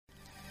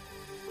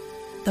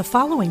The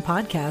following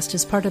podcast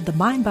is part of the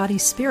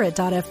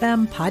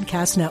MindBodySpirit.fm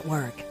podcast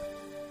network.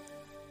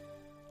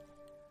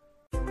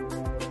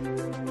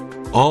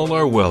 All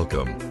are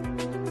welcome.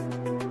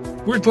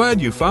 We're glad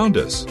you found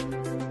us.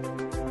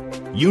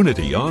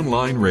 Unity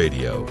Online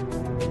Radio,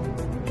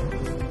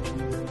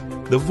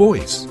 the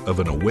voice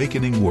of an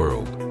awakening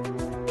world.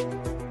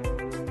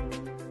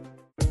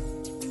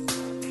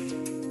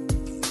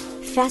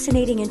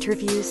 Fascinating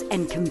interviews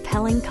and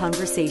compelling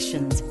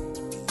conversations.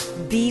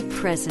 Be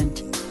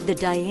present. The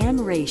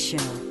Diane Ray Show.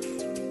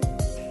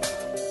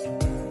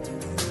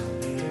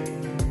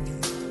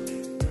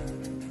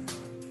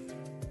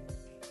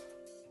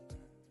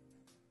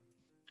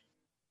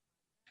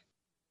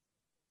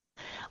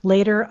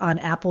 Later on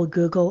Apple,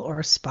 Google,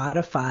 or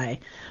Spotify.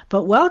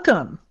 But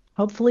welcome.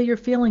 Hopefully you're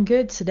feeling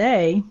good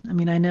today. I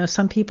mean, I know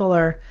some people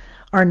are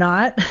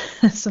not.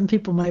 Some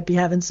people might be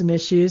having some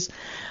issues.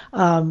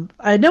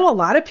 I know a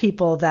lot of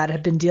people that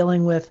have been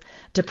dealing with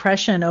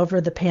depression over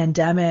the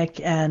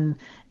pandemic, and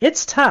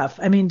it's tough.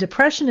 I mean,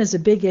 depression is a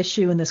big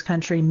issue in this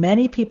country.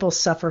 Many people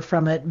suffer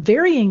from it,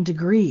 varying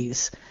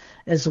degrees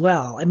as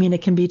well. I mean,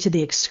 it can be to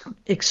the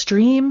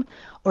extreme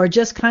or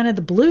just kind of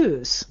the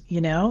blues,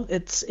 you know,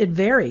 it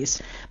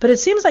varies. But it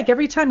seems like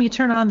every time you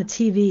turn on the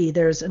TV,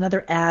 there's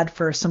another ad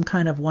for some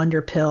kind of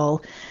wonder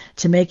pill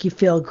to make you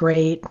feel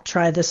great,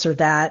 try this or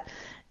that.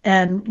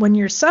 And when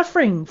you're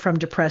suffering from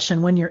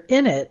depression, when you're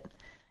in it,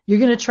 you're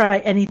going to try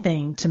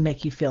anything to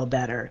make you feel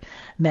better.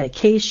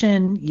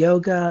 Medication,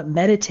 yoga,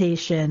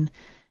 meditation,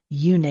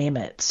 you name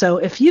it. So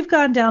if you've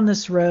gone down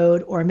this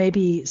road, or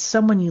maybe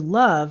someone you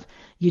love,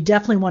 you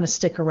definitely want to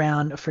stick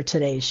around for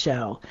today's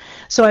show.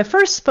 So I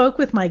first spoke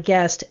with my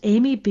guest,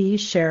 Amy B.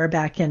 Sher,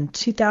 back in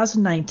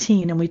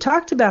 2019, and we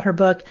talked about her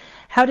book,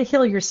 How to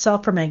Heal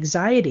Yourself from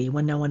Anxiety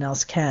When No One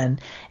Else Can.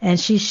 And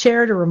she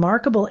shared a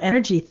remarkable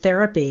energy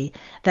therapy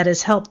that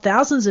has helped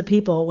thousands of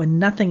people when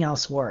nothing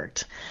else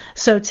worked.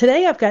 So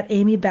today I've got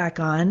Amy back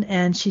on,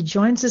 and she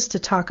joins us to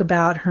talk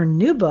about her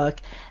new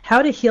book,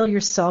 How to Heal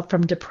Yourself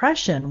from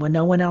Depression When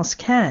No One Else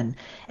Can,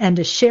 and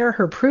to share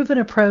her proven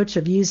approach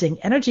of using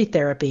energy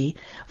therapy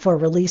for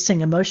releasing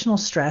emotional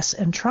stress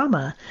and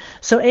trauma.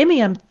 So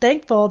Amy, I'm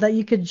thankful that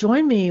you could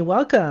join me.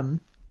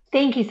 Welcome.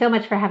 Thank you so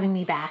much for having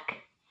me back.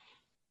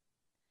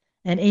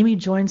 And Amy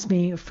joins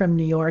me from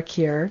New York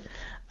here.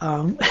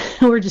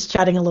 We're just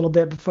chatting a little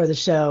bit before the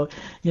show.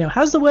 You know,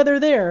 how's the weather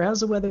there? How's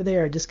the weather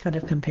there? Just kind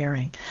of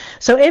comparing.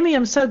 So Amy,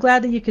 I'm so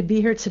glad that you could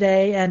be here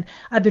today. And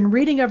I've been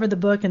reading over the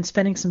book and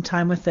spending some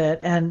time with it.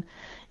 And,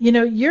 you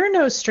know, you're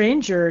no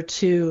stranger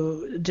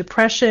to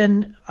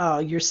depression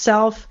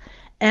yourself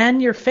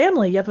and your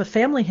family. You have a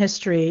family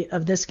history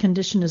of this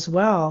condition as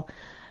well.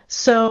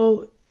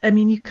 So, I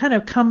mean, you kind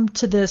of come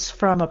to this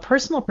from a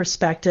personal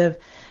perspective.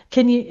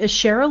 Can you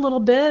share a little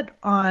bit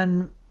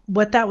on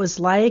what that was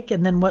like,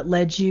 and then what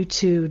led you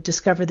to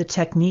discover the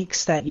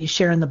techniques that you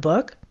share in the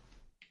book?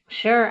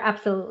 Sure,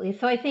 absolutely.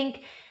 So I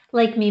think,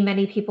 like me,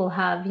 many people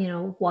have, you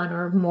know, one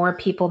or more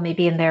people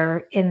maybe in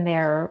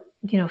their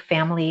you know,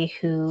 family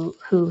who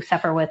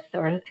suffer with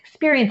or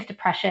experience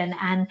depression.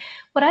 And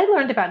what I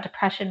learned about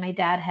depression, my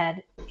dad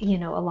had, you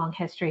know, a long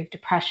history of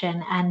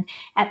depression. And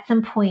at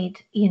some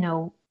point, you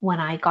know, when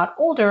I got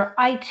older,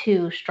 I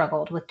too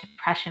struggled with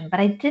depression, but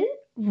I didn't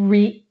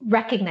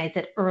recognize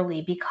it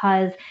early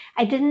because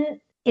it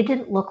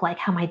didn't look like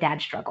how my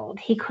dad struggled.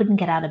 He couldn't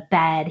get out of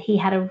bed. He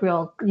had a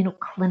real, you know,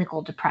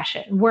 clinical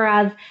depression.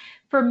 Whereas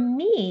for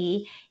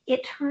me,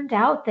 it turned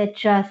out that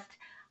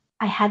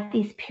I had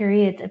these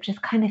periods of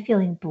just kind of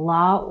feeling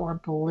blah or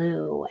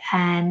blue.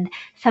 And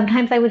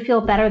sometimes I would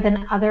feel better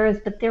than others,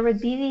 but there would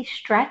be these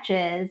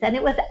stretches. And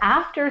it was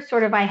after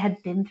sort of I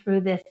had been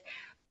through this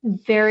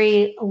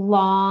very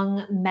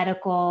long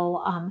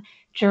medical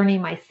journey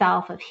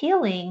myself of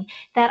healing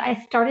that I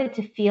started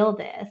to feel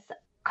this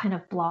kind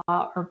of blah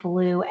or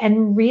blue,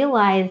 and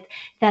realized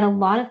that a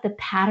lot of the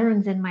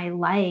patterns in my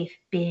life,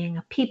 being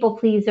a people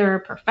pleaser,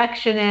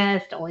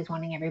 perfectionist, always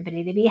wanting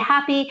everybody to be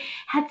happy,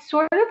 had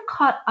sort of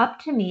caught up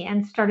to me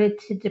and started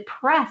to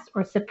depress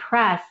or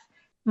suppress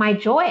my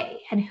joy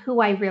and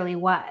who I really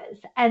was.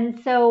 And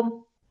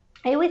so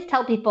I always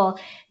tell people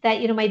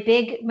that, you know, my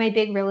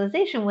big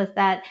realization was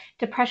that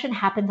depression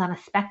happens on a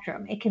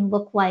spectrum. It can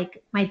look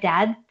like my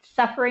dad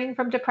suffering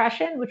from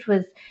depression, which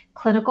was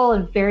clinical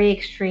and very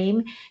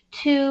extreme,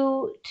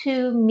 to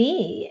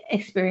me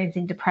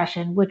experiencing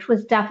depression, which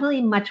was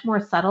definitely much more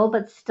subtle,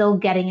 but still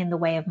getting in the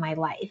way of my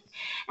life.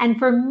 And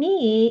for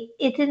me,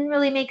 it didn't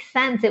really make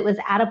sense. It was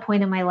at a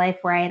point in my life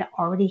where I had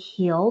already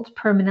healed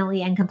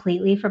permanently and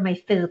completely from my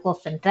physical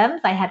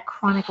symptoms. I had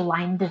chronic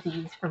Lyme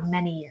disease for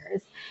many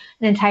years,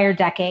 an entire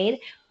decade.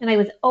 And I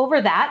was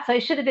over that. So I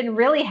should have been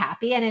really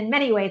happy. And in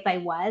many ways I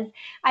was.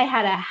 I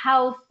had a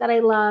house that I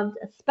loved,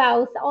 a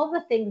spouse, all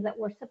the things that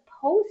we're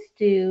supposed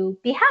to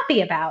be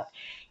happy about.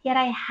 Yet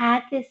I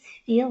had this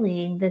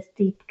feeling, this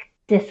deep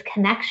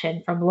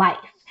disconnection from life.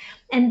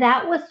 And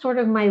that was sort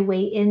of my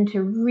way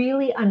into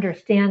really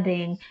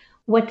understanding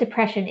what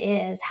depression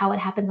is, how it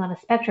happens on a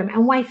spectrum,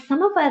 and why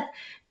some of us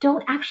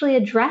don't actually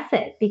address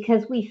it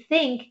because we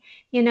think,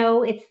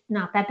 it's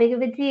not that big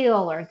of a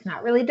deal, or it's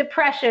not really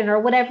depression, or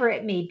whatever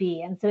it may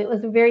be. And so it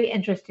was a very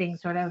interesting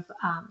sort of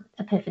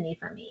epiphany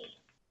for me.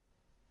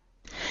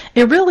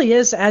 It really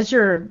is. As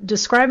you're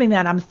describing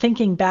that, I'm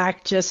thinking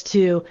back just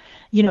to,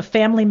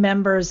 family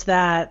members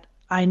that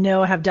I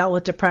know have dealt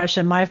with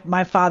depression.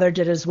 My father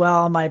did as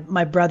well.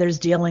 My brother's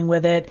dealing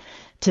with it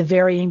to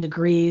varying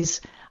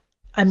degrees.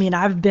 I mean,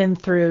 I've been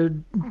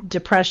through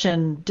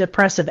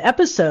depressive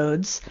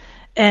episodes,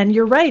 and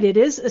you're right. It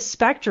is a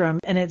spectrum,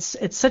 and it's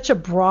such a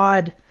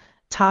broad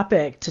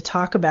topic to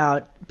talk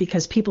about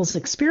because people's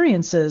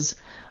experiences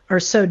are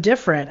so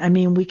different. I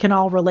mean, we can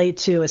all relate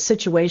to a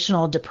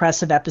situational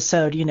depressive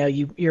episode.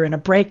 You're in a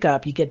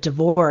breakup, you get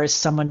divorced,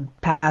 someone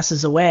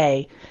passes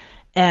away,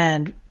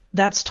 and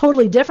that's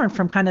totally different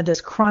from kind of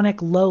this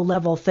chronic low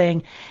level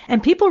thing.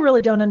 And people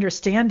really don't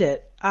understand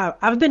it.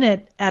 I've been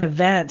at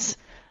events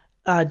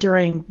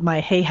during my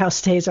Hay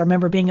House days. I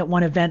remember being at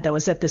one event that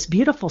was at this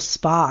beautiful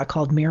spa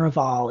called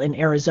Miraval in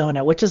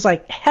Arizona, which is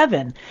like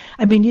heaven.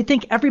 I mean, you'd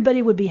think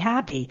everybody would be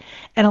happy.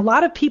 And a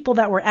lot of people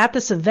that were at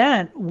this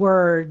event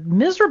were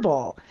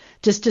miserable,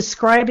 just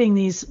describing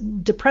these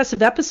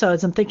depressive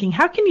episodes. I'm thinking,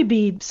 how can you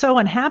be so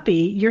unhappy?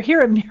 You're here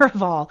at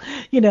Miraval.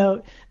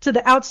 To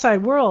the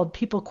outside world,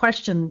 people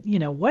question,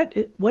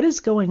 what is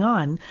going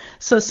on?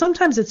 So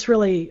sometimes it's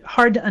really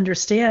hard to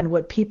understand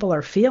what people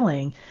are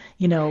feeling,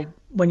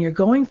 when you're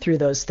going through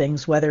those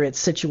things, whether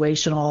it's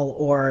situational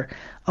or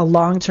a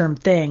long-term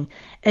thing.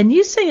 And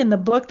you say in the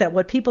book that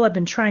what people have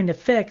been trying to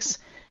fix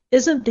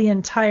isn't the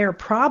entire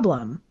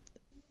problem.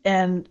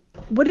 And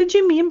what did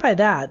you mean by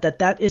that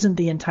that isn't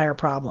the entire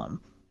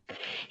problem?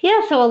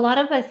 Yeah, so a lot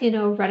of us,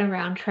 run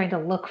around trying to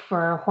look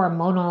for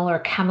hormonal or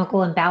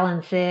chemical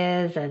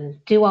imbalances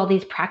and do all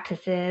these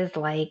practices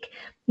like,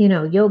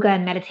 yoga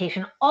and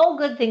meditation, all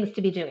good things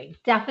to be doing.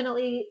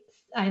 Definitely,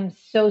 I'm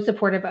so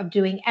supportive of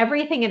doing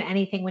everything and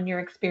anything when you're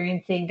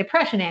experiencing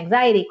depression,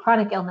 anxiety,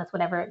 chronic illness,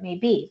 whatever it may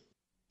be.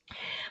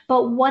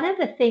 But one of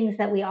the things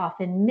that we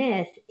often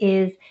miss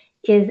is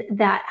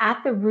that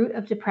at the root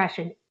of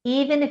depression,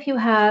 even if you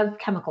have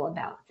chemical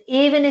imbalance,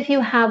 even if you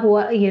have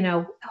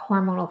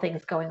hormonal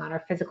things going on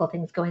or physical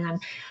things going on,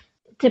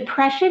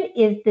 depression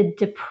is the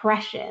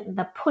depression,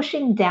 the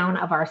pushing down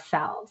of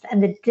ourselves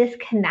and the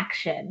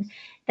disconnection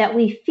that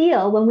we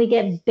feel when we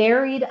get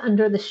buried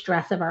under the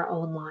stress of our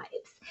own lives.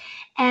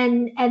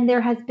 And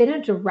there has been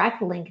a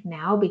direct link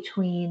now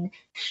between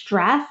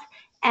stress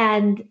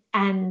and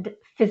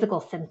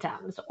physical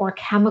symptoms or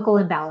chemical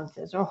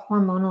imbalances or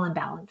hormonal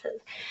imbalances.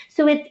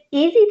 So it's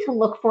easy to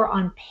look for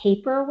on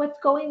paper what's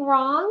going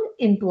wrong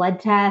in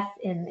blood tests,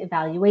 in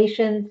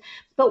evaluations.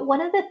 But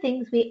one of the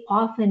things we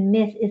often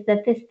miss is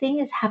that this thing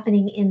is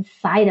happening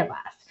inside of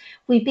us.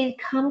 We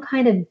become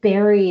kind of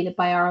buried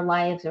by our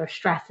lives or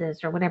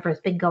stresses or whatever has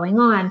been going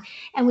on,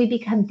 and we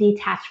become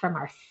detached from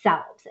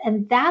ourselves.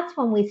 And that's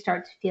when we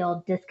start to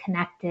feel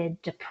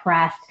disconnected,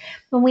 depressed,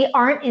 when we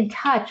aren't in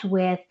touch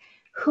with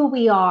who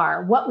we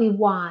are, what we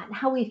want,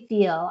 how we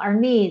feel, our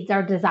needs,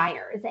 our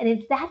desires. And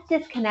it's that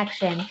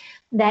disconnection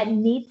that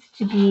needs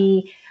to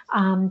be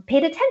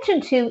paid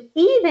attention to,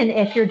 even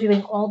if you're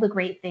doing all the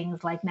great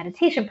things like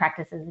meditation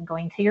practices and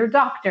going to your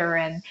doctor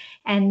and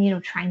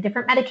trying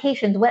different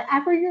medications.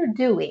 Whatever you're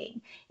doing,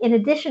 in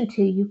addition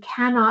to, you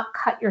cannot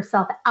cut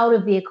yourself out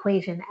of the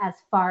equation as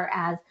far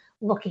as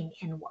looking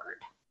inward.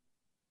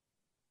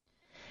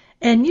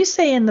 And you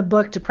say in the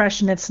book,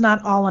 depression, it's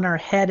not all in our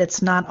head,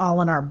 it's not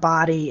all in our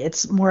body,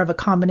 it's more of a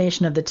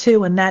combination of the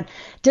two. And that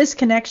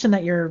disconnection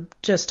that you're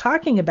just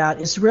talking about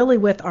is really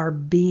with our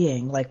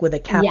being, like with a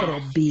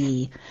capital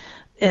B.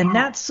 And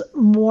that's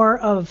more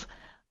of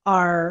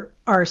our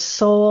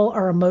soul,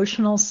 our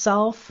emotional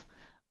self.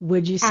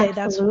 Would you say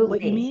that's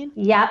what you mean?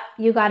 Yep,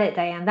 you got it,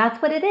 Diane.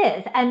 That's what it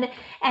is.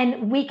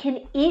 And we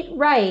can eat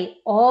right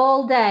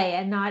all day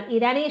and not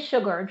eat any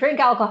sugar,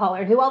 drink alcohol,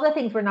 or do all the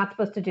things we're not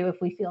supposed to do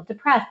if we feel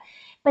depressed.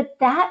 But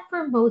that,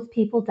 for most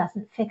people,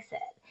 doesn't fix it.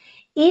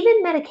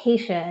 Even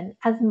medication,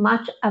 as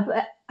much of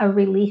a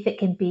relief it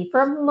can be,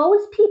 for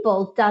most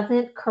people,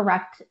 doesn't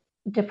correct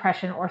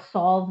depression or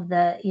solve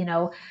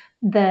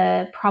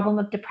the problem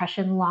of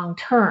depression long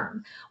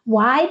term.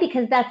 Why?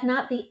 Because that's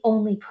not the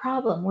only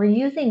problem. We're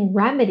using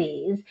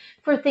remedies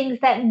for things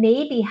that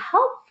may be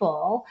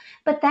helpful,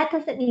 but that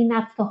doesn't mean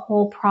that's the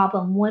whole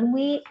problem. When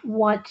we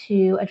want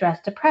to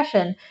address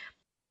depression,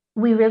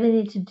 we really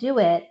need to do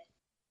it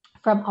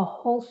from a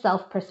whole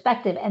self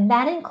perspective. And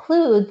that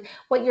includes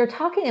what you're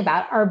talking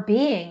about, our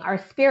being, our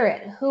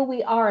spirit, who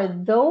we are.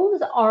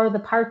 Those are the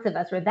parts of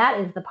us, or that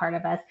is the part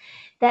of us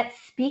that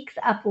speaks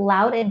up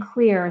loud and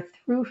clear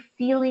through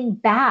feeling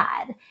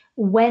bad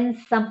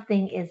when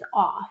something is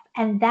off.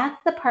 And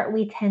that's the part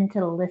we tend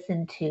to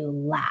listen to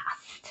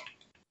last.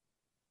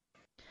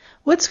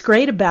 What's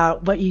great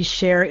about what you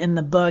share in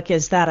the book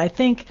is that I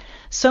think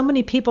so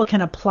many people can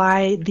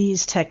apply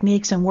these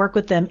techniques and work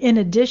with them in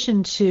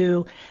addition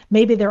to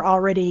maybe they're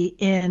already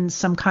in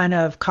some kind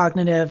of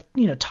cognitive,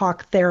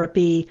 talk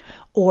therapy,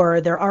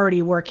 or they're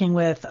already working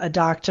with a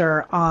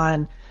doctor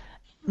on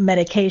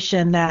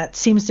medication that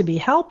seems to be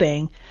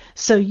helping.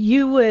 So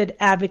you would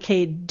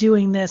advocate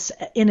doing this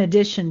in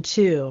addition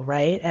to,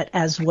 right,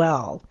 as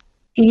well.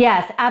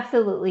 Yes,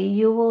 absolutely.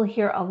 You will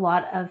hear a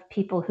lot of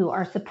people who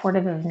are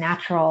supportive of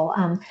natural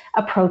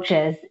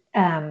approaches,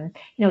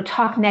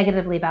 talk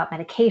negatively about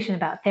medication,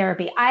 about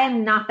therapy. I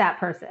am not that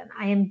person.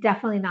 I am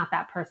definitely not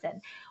that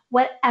person.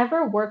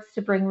 Whatever works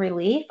to bring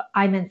relief,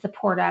 I'm in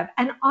support of.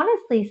 And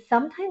honestly,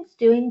 sometimes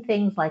doing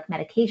things like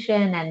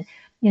medication and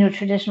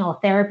traditional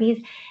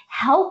therapies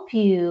help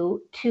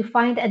you to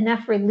find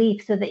enough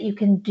relief so that you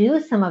can do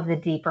some of the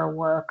deeper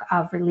work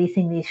of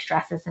releasing these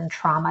stresses and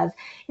traumas.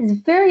 It's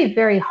very,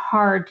 very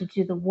hard to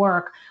do the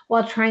work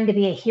while trying to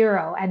be a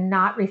hero and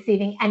not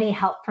receiving any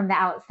help from the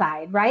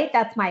outside, right?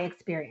 That's my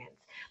experience.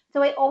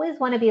 So I always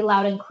want to be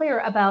loud and clear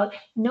about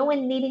no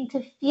one needing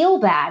to feel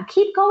bad.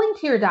 Keep going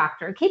to your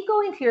doctor, keep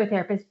going to your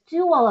therapist,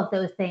 do all of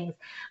those things,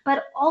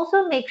 but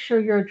also make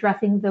sure you're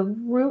addressing the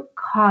root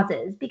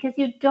causes, because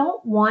you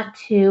don't want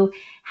to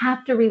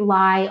have to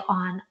rely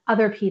on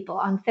other people,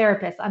 on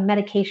therapists, on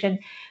medication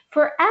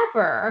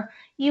forever.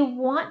 You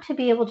want to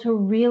be able to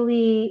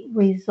really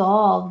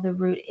resolve the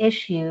root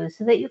issues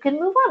so that you can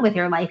move on with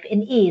your life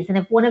in ease. And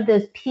if one of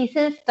those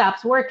pieces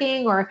stops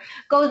working or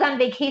goes on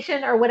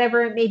vacation or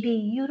whatever it may be,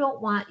 you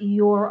don't want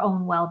your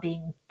own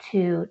well-being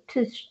to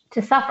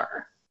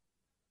suffer.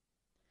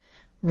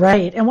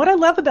 Right. And what I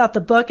love about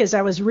the book is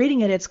I was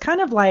reading it, it's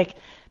kind of like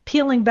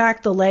peeling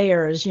back the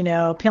layers,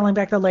 peeling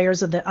back the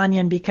layers of the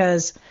onion,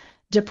 because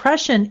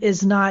depression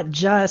is not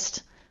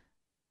just,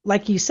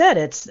 like you said,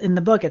 it's in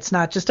the book, it's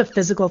not just a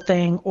physical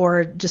thing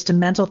or just a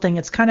mental thing.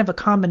 It's kind of a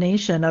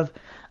combination of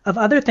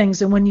other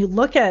things. And when you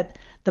look at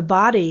the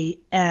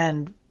body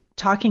and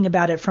talking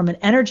about it from an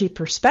energy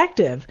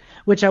perspective,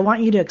 which I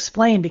want you to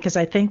explain, because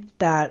I think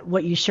that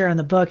what you share in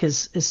the book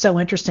is so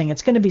interesting.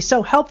 It's going to be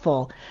so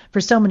helpful for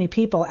so many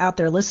people out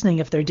there listening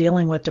if they're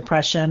dealing with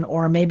depression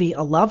or maybe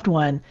a loved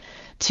one,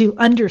 to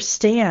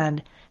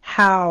understand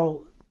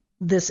how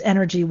this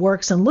energy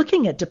works and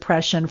looking at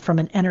depression from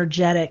an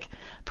energetic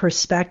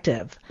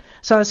perspective.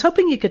 So I was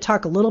hoping you could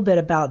talk a little bit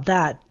about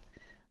that.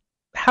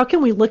 How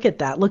can we look at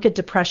that? Look at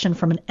depression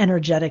from an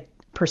energetic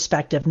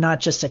perspective, not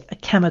just a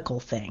chemical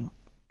thing.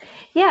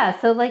 Yeah,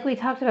 so like we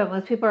talked about,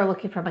 most people are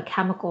looking from a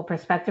chemical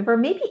perspective or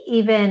maybe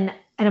even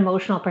an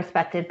emotional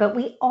perspective, but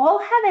we all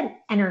have an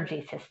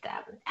energy system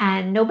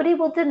and nobody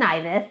will deny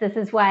this. This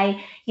is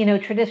why,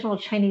 traditional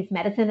Chinese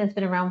medicine has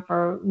been around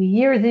for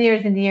years and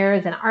years and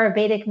years, and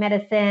Ayurvedic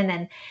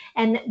medicine.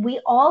 And we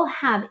all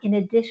have, in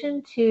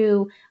addition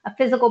to a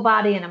physical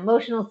body and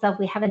emotional self,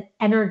 we have an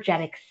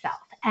energetic self.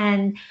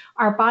 And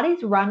our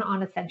bodies run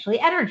on essentially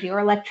energy or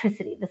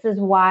electricity. This is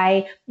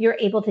why you're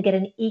able to get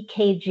an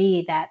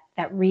EKG that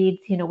reads,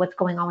 what's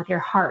going on with your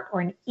heart,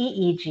 or an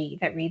EEG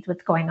that reads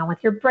what's going on with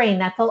your brain.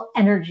 That's all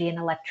energy and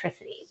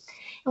electricity.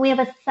 And we have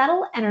a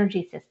subtle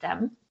energy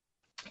system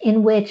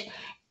in which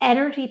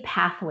energy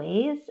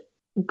pathways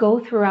go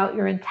throughout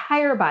your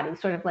entire body,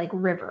 sort of like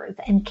rivers,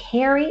 and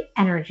carry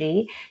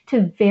energy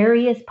to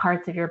various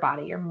parts of your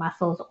body, your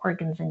muscles,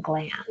 organs, and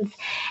glands.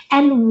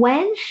 And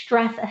when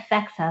stress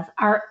affects us,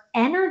 our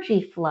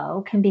energy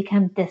flow can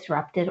become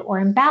disrupted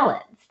or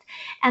imbalanced.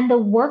 And the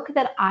work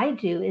that I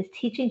do is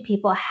teaching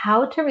people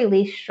how to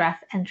release stress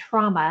and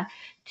trauma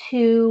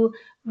to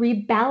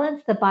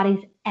rebalance the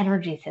body's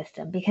energy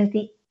system, because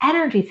the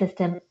energy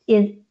system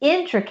is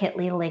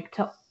intricately linked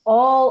to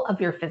all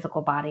of your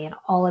physical body and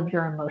all of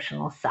your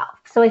emotional self.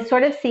 So I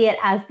sort of see it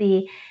as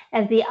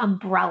the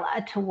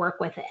umbrella to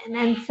work within.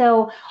 And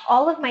so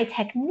all of my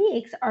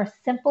techniques are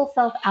simple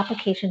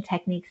self-application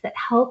techniques that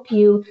help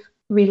you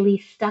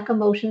release stuck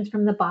emotions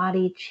from the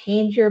body,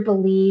 change your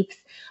beliefs,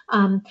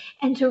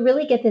 and to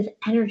really get this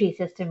energy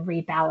system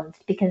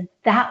rebalanced, because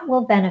that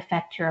will then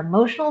affect your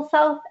emotional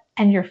self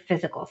and your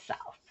physical self.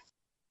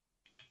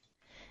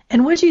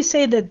 And would you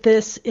say that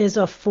this is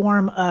a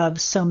form of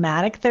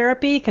somatic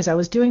therapy? Because I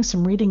was doing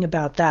some reading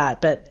about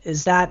that, but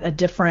is that a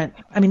different,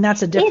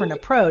 that's a different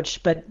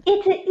approach, but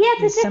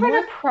it's a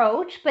different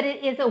approach, but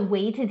it is a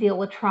way to deal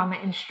with trauma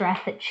and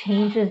stress that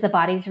changes the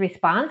body's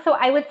response. So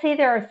I would say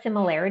there are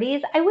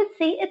similarities. I would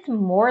say it's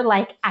more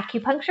like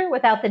acupuncture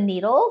without the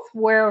needles,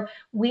 where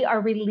we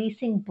are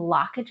releasing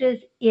blockages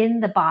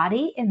in the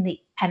body, in the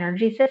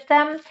energy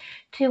system,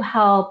 to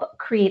help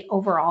create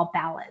overall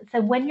balance.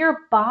 And when your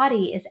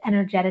body is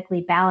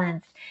energetically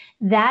balanced,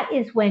 that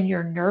is when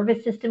your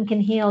nervous system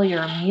can heal,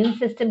 your immune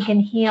system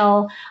can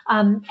heal,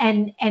 and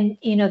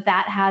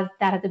that has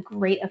a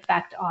great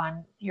effect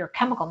on your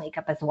chemical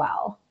makeup as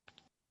well.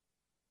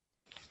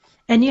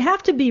 And you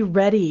have to be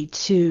ready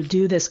to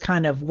do this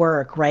kind of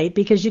work, right?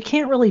 Because you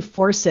can't really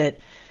force it.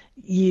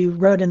 You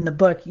wrote in the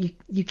book,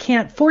 you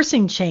can't,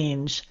 forcing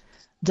change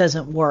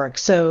doesn't work.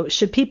 So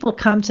should people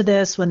come to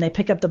this when they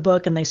pick up the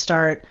book and they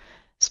start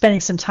spending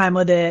some time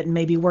with it and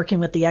maybe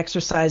working with the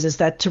exercises,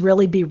 that to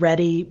really be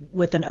ready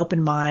with an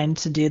open mind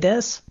to do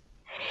this?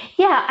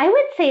 Yeah, I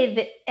would say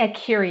that a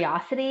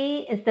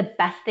curiosity is the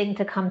best thing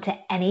to come to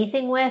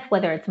anything with,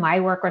 whether it's my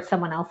work or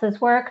someone else's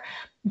work.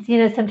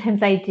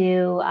 Sometimes I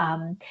do,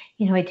 I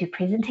do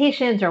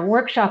presentations or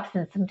workshops,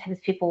 and sometimes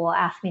people will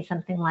ask me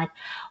something like,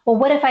 well,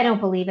 what if I don't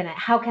believe in it?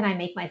 How can I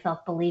make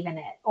myself believe in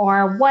it?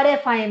 Or what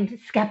if I'm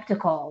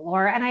skeptical?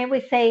 And I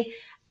always say,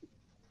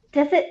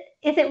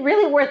 is it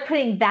really worth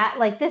putting that,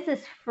 like, this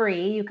is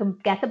free. You can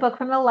get the book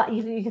from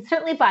you can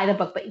certainly buy the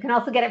book, but you can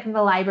also get it from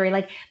the library.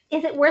 Like,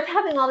 is it worth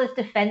having all this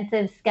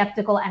defensive,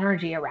 skeptical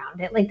energy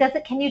around it? Like,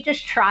 can you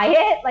just try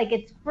it? Like,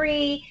 it's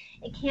free.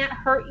 It can't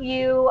hurt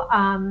you.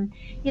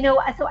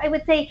 So I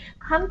would say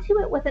come to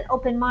it with an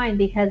open mind,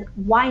 because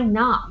why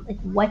not? Like,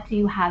 what do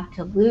you have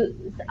to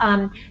lose?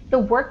 The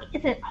work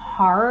isn't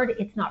hard.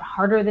 It's not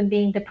harder than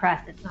being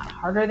depressed. It's not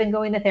harder than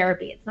going to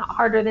therapy. It's not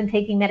harder than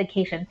taking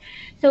medication.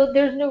 So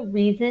there's no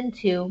reason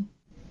to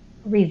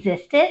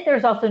resist it.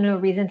 There's also no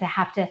reason to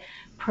have to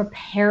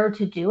prepare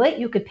to do it.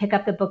 You could pick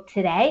up the book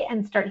today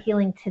and start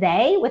healing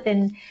today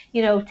within,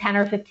 10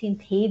 or 15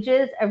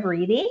 pages of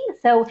reading.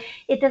 So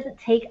it doesn't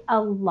take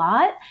a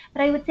lot,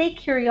 but I would say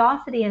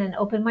curiosity and an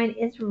open mind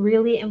is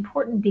really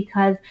important,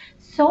 because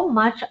so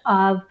much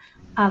of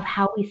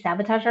how we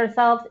sabotage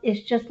ourselves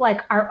is just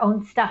like our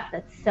own stuff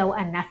that's so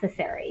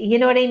unnecessary. You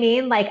know what I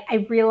mean? Like,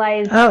 I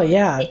realize. Oh,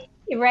 yeah.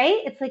 Right?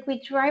 It's like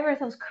we drive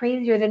ourselves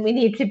crazier than we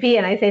need to be.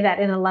 And I say that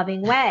in a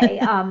loving way.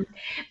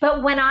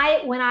 But when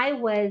I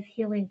was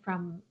healing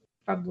from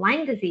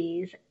Lyme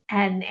disease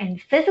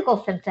and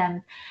physical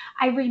symptoms,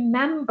 I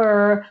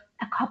remember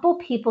a couple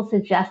people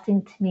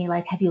suggesting to me,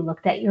 like, have you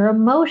looked at your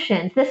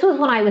emotions? This was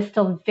when I was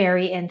still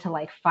very into,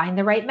 like, find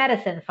the right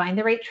medicine, find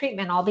the right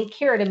treatment, I'll be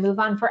cured and move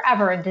on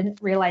forever, and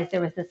didn't realize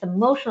there was this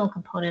emotional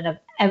component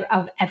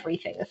of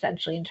everything,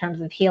 essentially, in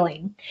terms of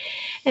healing.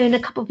 And a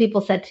couple of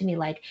people said to me,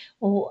 like,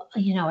 well,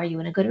 are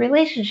you in a good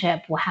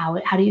relationship? Well,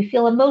 how do you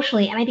feel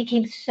emotionally? And I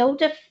became so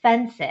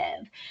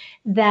defensive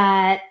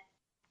that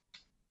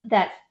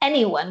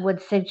anyone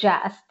would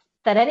suggest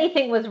that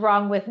anything was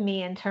wrong with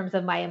me in terms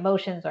of my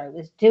emotions, or I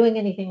was doing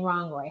anything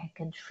wrong, or I had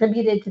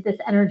contributed to this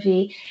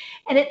energy.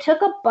 And it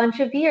took a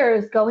bunch of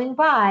years going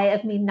by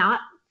of me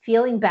not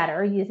feeling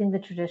better using the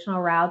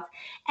traditional routes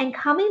and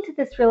coming to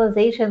this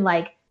realization,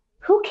 like,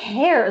 who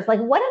cares?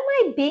 Like, what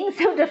am I being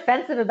so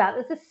defensive about?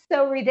 This is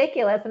so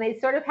ridiculous. And I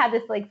sort of had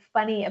this, like,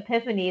 funny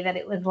epiphany that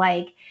it was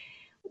like,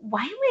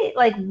 why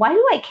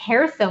do I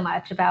care so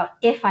much about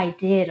if I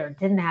did or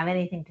didn't have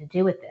anything to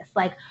do with this?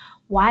 Like,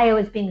 why I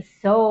was being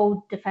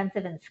so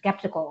defensive and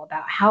skeptical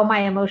about how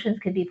my emotions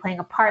could be playing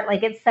a part.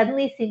 Like, it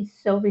suddenly seemed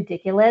so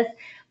ridiculous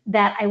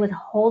that I was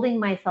holding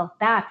myself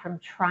back from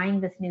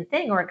trying this new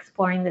thing or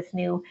exploring this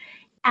new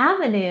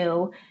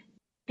avenue,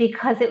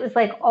 because it was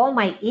like all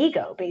my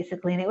ego,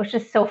 basically. And it was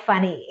just so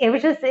funny.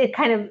 It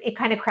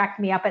kind of cracked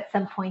me up at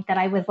some point that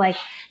I was, like,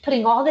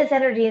 putting all this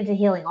energy into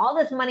healing, all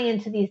this money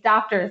into these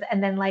doctors,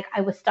 and then, like,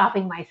 I was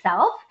stopping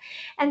myself.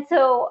 And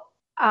so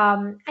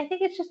I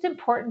think it's just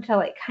important to,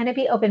 like, kind of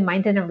be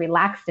open-minded and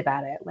relaxed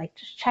about it. Like,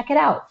 just check it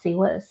out, see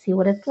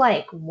what it's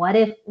like. What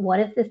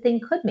if this thing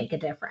could make a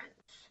difference?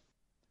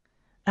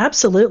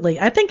 Absolutely.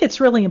 I think it's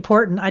really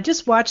important. I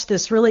just watched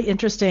this really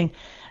interesting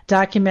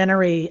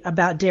documentary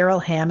about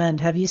Daryl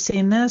Hammond. Have you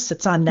seen this?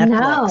 It's on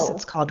Netflix. No.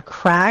 It's called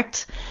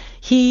Cracked.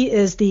 He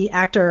is the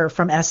actor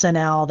from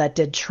SNL that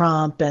did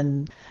Trump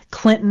and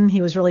Clinton.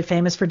 He was really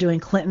famous for doing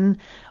Clinton.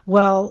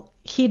 Well,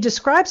 he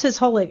describes his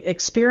whole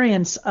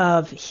experience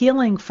of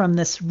healing from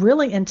this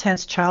really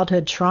intense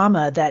childhood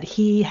trauma that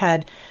he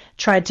had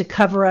tried to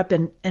cover up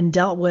and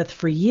dealt with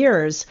for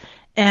years.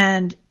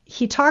 And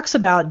he talks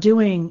about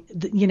doing,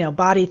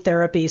 body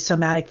therapy,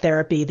 somatic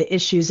therapy, the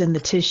issues in the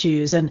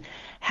tissues, and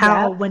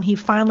how when he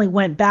finally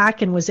went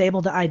back and was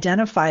able to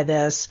identify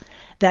this,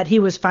 that he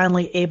was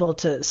finally able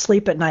to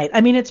sleep at night.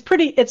 I mean, it's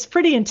pretty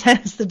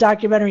intense, the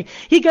documentary.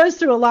 He goes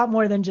through a lot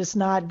more than just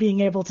not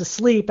being able to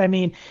sleep. I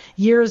mean,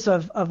 years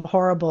of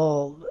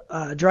horrible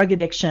drug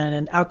addiction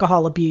and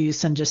alcohol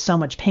abuse and just so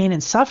much pain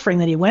and suffering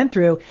that he went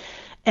through.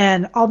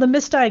 And all the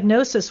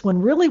misdiagnosis, when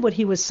really what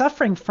he was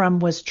suffering from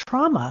was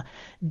trauma,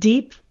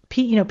 deep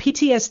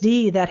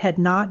PTSD that had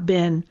not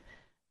been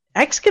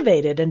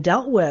excavated and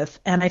dealt with.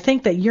 And I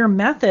think that your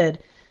method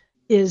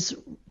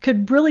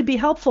could really be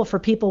helpful for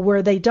people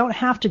where they don't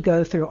have to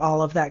go through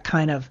all of that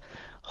kind of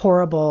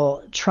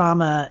horrible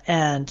trauma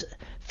and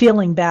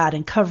feeling bad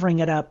and covering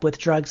it up with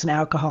drugs and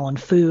alcohol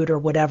and food or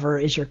whatever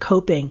is your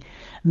coping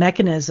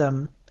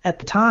mechanism at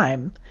the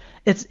time.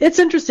 It's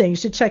interesting. You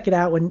should check it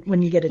out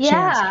when you get a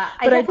chance.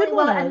 But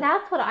and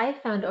that's what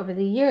I've found over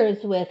the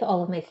years with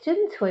all of my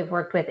students who I've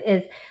worked with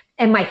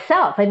and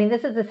myself. I mean,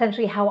 this is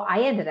essentially how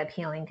I ended up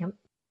healing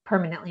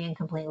permanently and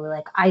completely.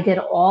 Like, I did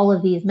all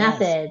of these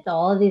methods,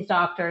 all of these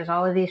doctors,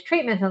 all of these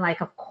treatments. And, like,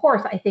 of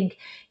course, I think,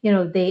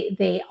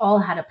 they all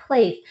had a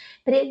place,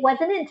 but it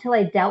wasn't until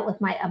I dealt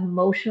with my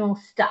emotional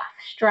stuff,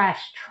 stress,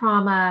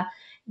 trauma,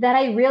 that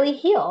I really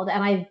healed.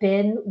 And I've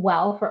been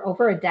well for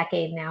over a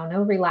decade now,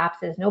 no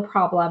relapses, no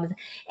problems.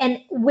 And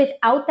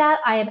without that,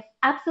 I am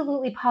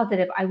absolutely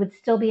positive I would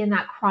still be in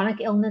that chronic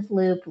illness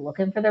loop,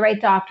 looking for the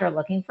right doctor,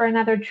 looking for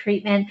another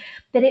treatment.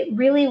 But it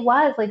really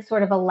was like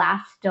sort of a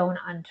last stone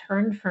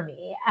unturned for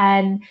me.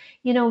 And,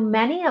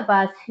 many of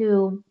us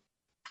who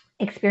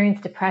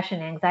experience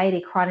depression,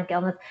 anxiety, chronic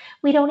illness,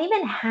 we don't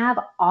even have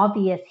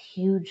obvious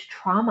huge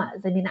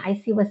traumas. I mean,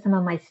 I see with some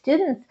of my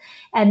students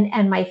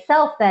and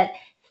myself that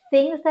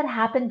things that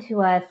happen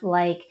to us,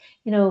 like,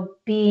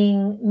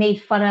 being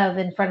made fun of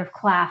in front of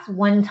class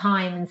one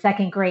time in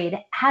second grade,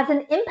 has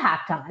an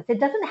impact on us. It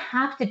doesn't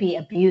have to be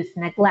abuse,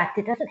 neglect.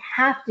 It doesn't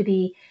have to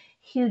be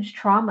huge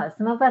trauma.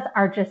 Some of us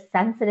are just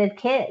sensitive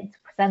kids,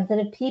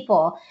 sensitive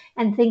people,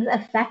 and things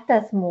affect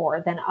us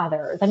more than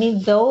others. I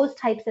mean, those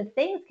types of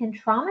things can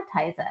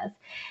traumatize us.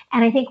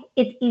 And I think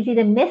it's easy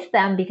to miss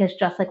them because,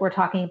 just like we're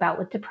talking about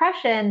with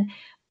depression,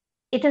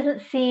 it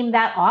doesn't seem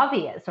that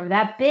obvious or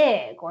that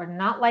big or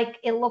not like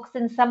it looks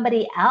in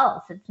somebody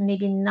else. It's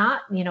maybe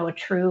not, a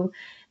true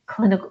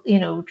clinical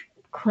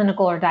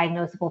or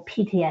diagnosable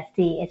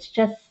PTSD. It's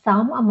just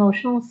some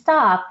emotional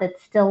stuff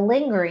that's still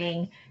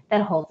lingering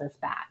that holds us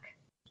back.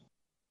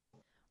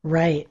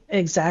 Right,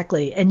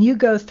 exactly. And you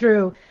go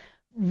through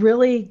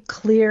really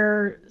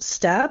clear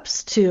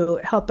steps to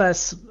help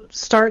us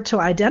start to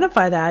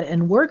identify that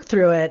and work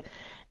through it.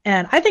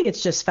 And I think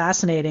it's just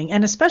fascinating.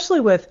 And especially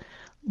with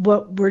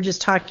what we're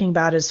just talking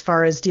about as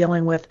far as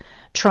dealing with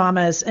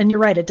traumas. And you're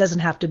right, it doesn't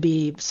have to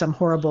be some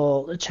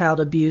horrible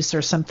child abuse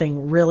or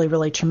something really,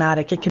 really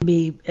traumatic. It can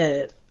be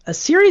a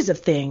series of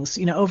things,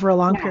 over a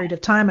long period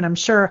of time. And I'm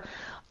sure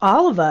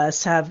all of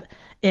us have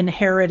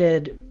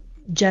inherited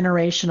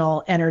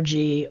generational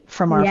energy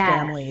from our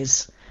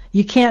families.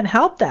 You can't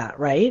help that,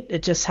 right?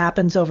 It just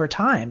happens over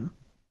time.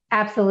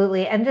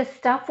 Absolutely. And just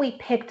stuff we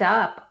picked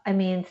up. I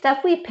mean, stuff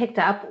we picked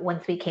up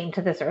once we came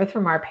to this earth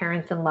from our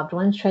parents and loved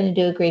ones trying to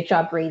do a great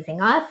job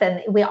raising us.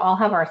 And we all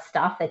have our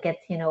stuff that gets,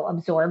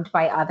 absorbed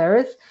by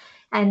others.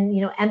 And,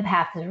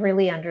 empaths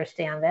really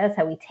understand this,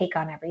 how we take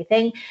on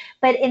everything,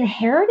 but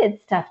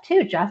inherited stuff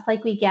too, just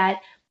like we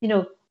get,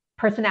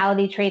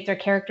 personality traits or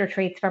character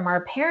traits from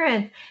our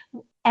parents.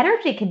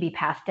 Energy can be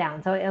passed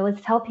down. So I always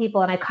tell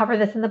people, and I cover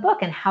this in the book,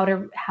 and how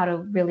to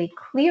really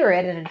clear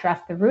it and address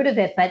the root of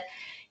it. But,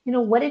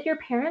 what did your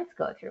parents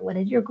go through? What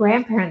did your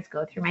grandparents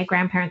go through? My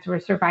grandparents were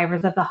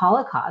survivors of the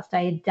Holocaust.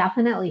 I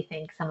definitely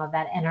think some of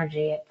that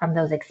energy from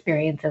those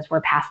experiences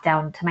were passed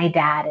down to my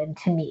dad and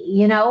to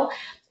me,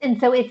 And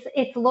so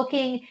it's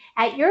looking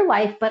at your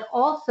life, but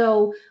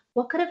also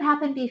what could have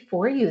happened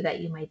before you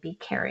that you might be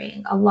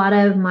carrying. A lot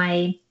of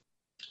my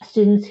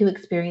students who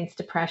experience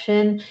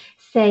depression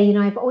say,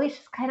 I've always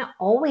just kind of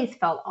always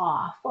felt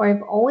off, or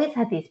I've always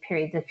had these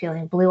periods of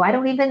feeling blue. I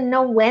don't even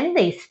know when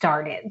they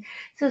started.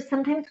 So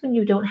sometimes when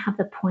you don't have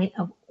the point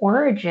of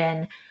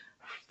origin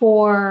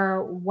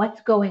for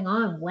what's going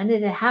on, when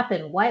did it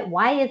happen?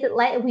 Why is it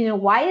like,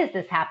 why is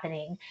this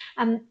happening?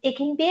 It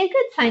can be a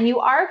good sign you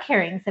are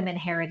carrying some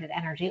inherited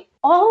energy.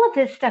 All of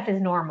this stuff is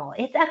normal.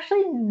 It's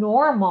actually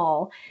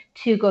normal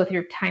to go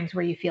through times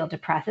where you feel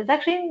depressed. It's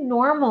actually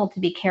normal to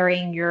be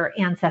carrying your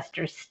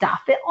ancestors'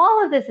 stuff.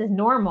 All of this is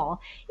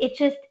normal. It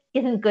just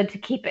isn't good to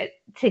keep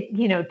it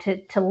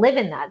to live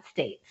in that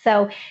state.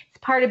 So it's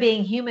part of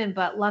being human,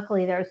 but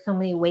luckily there are so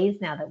many ways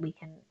now that we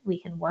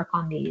can work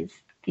on these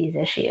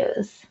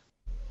issues.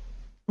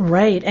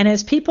 Right. And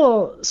as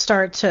people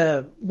start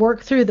to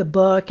work through the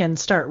book and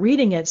start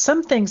reading it,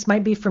 some things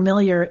might be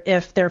familiar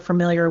if they're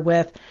familiar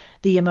with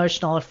the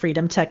emotional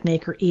freedom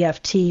technique, or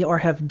EFT, or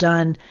have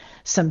done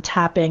some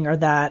tapping or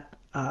that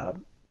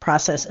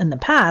process in the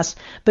past.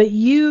 But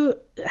you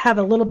have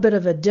a little bit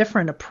of a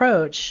different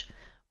approach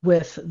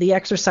with the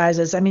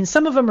exercises. I mean,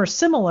 some of them are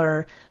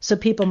similar, so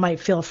people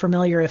might feel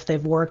familiar if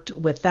they've worked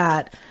with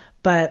that.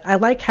 But I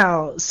like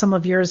how some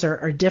of yours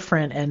are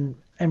different and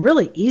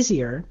really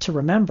easier to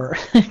remember,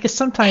 because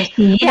sometimes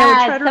I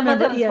try to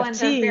remember some of those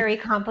ones are very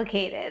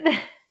complicated.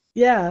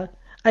 Yeah,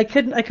 I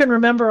couldn't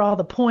remember all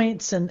the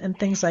points and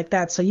things like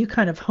that. So you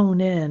kind of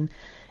hone in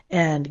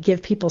and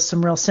give people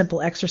some real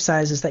simple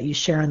exercises that you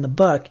share in the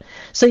book.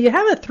 So you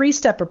have a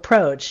 3-step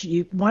approach.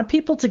 You want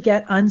people to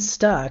get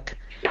unstuck,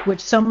 which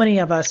so many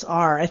of us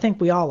are. I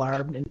think we all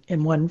are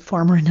in one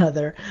form or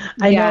another.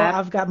 I know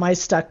I've got my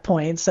stuck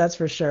points, that's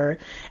for sure.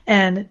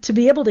 And to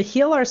be able to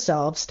heal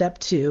ourselves, step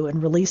 2,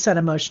 and release that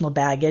emotional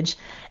baggage,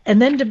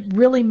 and then to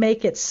really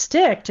make it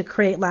stick to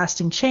create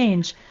lasting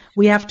change,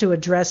 we have to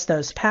address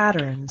those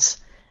patterns.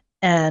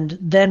 And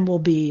then we'll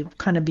be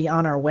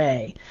on our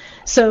way.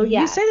 So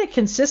you say that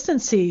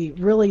consistency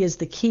really is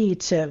the key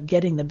to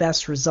getting the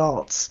best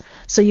results.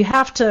 So you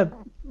have to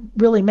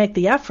really make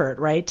the effort,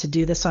 right, to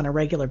do this on a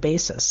regular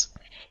basis.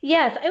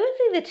 Yes, I would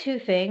say the two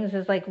things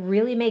is like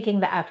really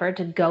making the effort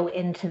to go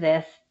into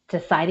this,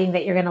 deciding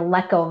that you're going to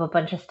let go of a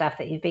bunch of stuff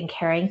that you've been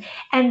carrying.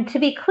 And to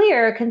be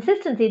clear,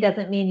 consistency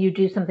doesn't mean you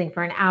do something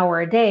for an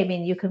hour a day. I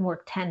mean, you can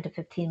work 10 to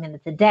 15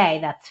 minutes a day.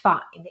 That's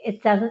fine.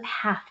 It doesn't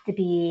have to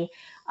be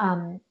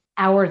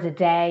hours a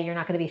day. You're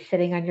not going to be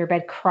sitting on your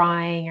bed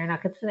crying. You're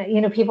not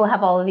going to, people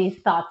have all of these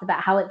thoughts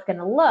about how it's going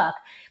to look. I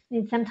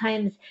mean,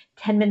 sometimes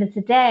 10 minutes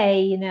a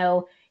day,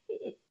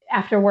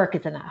 after work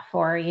is enough,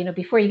 or,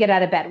 before you get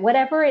out of bed,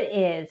 whatever it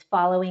is,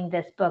 following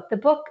this book. The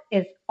book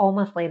is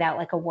almost laid out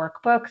like a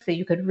workbook. So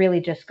you could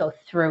really just go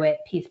through it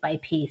piece by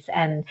piece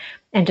and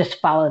just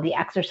follow the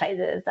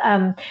exercises.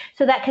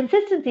 So that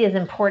consistency is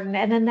important.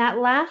 And then that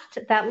last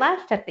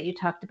step that you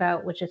talked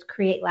about, which is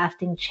create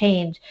lasting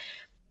change,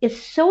 is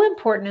so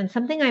important, and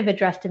something I've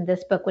addressed in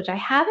this book, which I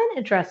haven't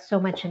addressed so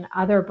much in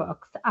other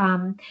books,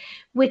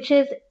 which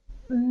is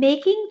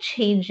making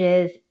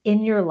changes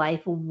in your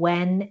life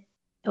when,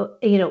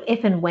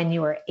 if and when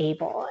you are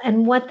able.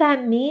 And what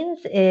that means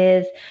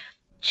is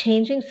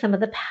changing some of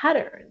the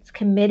patterns,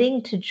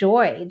 committing to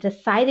joy,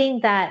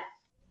 deciding that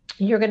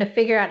you're going to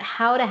figure out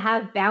how to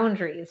have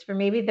boundaries for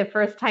maybe the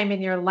first time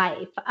in your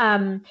life.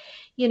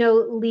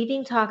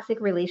 Leaving toxic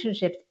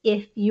relationships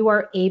if you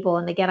are able.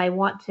 And again, I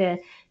want to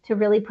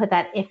really put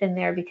that if in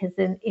there, because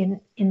in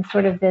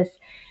sort of this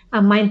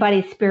mind,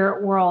 body,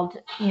 spirit world,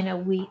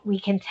 we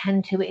can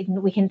tend to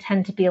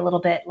be a little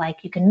bit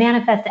like, you can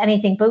manifest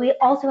anything, but we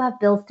also have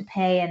bills to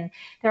pay, and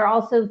there are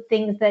also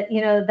things that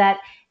that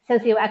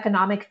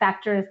socioeconomic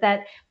factors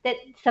that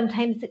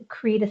sometimes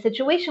create a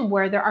situation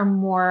where there are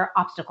more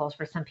obstacles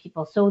for some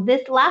people. So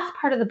this last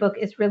part of the book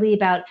is really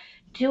about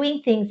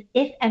doing things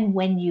if and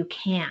when you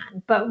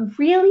can, but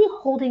really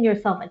holding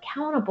yourself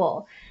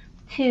accountable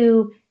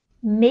to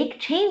make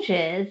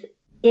changes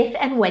if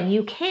and when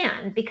you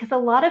can, because a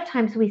lot of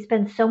times we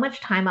spend so much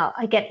time out.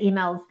 I get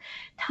emails,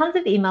 tons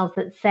of emails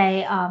that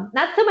say,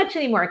 not so much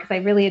anymore, because I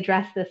really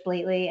addressed this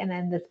lately and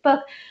in this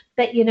book,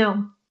 that,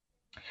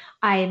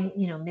 I'm,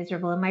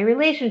 miserable in my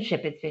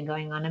relationship. It's been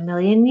going on a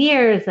million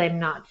years. I'm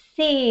not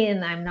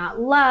seen. I'm not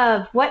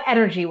loved. What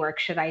energy work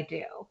should I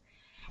do?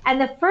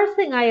 And the first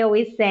thing I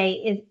always say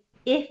is,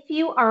 if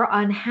you are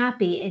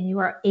unhappy and you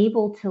are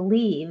able to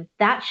leave,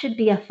 that should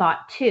be a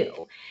thought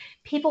too.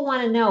 People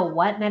want to know,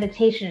 what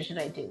meditation should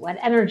I do? What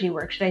energy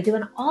work should I do?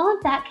 And all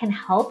of that can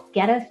help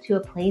get us to a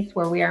place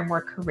where we are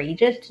more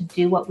courageous to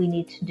do what we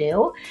need to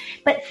do.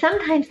 But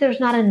sometimes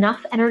there's not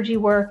enough energy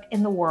work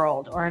in the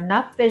world or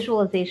enough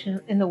visualization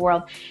in the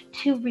world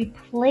to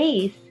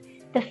replace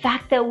the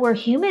fact that we're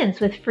humans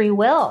with free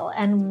will.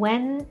 And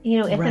when,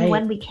 if and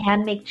when we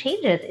can make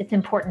changes, it's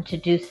important to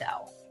do so.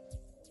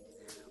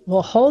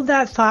 Well, hold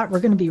that thought. We're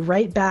going to be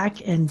right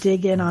back and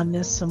dig in on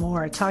this some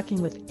more, talking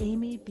with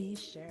Amy B.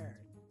 Sher.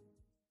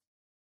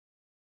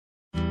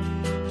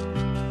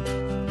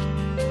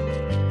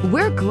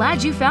 We're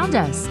glad you found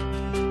us.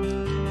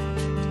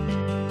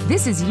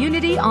 This is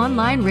Unity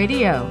Online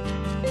Radio,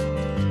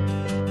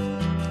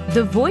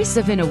 the voice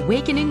of an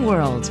awakening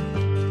world.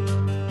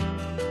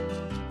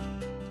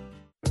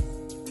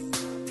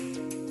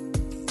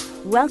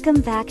 Welcome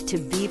back to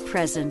Be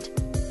Present,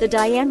 the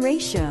Diane Ray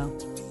Show.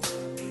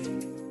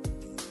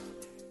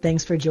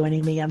 Thanks for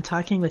joining me. I'm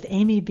talking with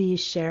Amy B.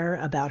 Sher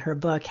about her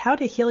book, How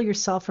to Heal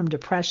Yourself from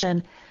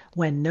Depression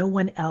When No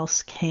One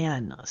Else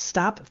Can.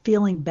 Stop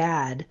feeling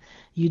bad.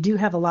 You do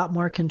have a lot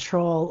more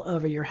control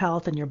over your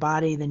health and your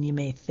body than you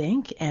may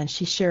think. And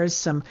she shares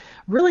some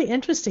really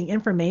interesting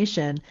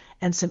information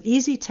and some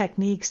easy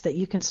techniques that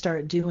you can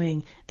start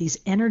doing these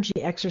energy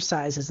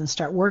exercises and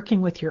start working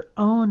with your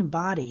own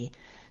body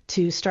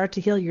to start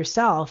to heal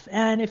yourself.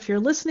 And if you're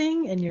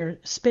listening and you're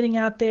spinning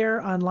out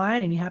there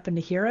online and you happen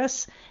to hear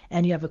us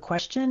and you have a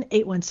question,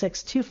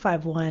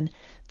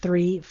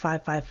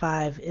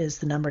 816-251-3555 is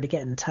the number to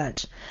get in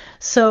touch.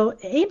 So,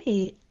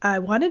 Amy, I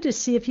wanted to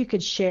see if you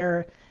could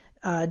share,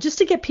 just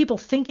to get people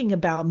thinking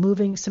about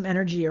moving some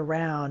energy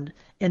around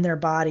in their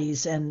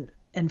bodies and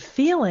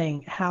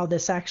feeling how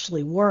this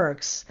actually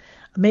works.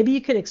 Maybe you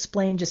could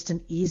explain just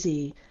an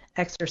easy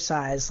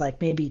exercise,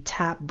 like maybe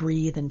tap,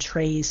 breathe, and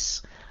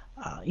trace,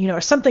 or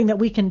something that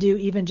we can do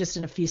even just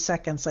in a few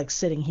seconds, like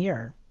sitting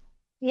here.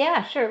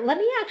 Yeah, sure. Let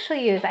me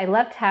actually I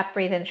love tap,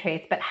 breathe, and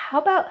trace, but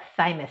how about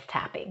thymus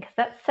tapping? Because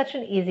that's such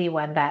an easy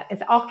one that is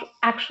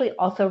actually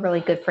also really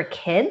good for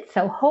kids.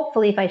 So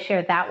hopefully if I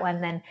share that one,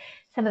 then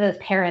some of those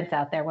parents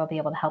out there will be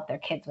able to help their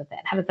kids with it.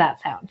 How does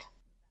that sound?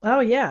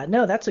 Oh, yeah.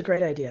 No, that's a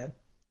great idea.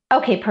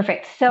 Okay,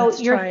 perfect. So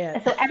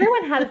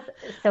everyone has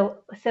a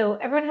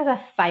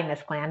thymus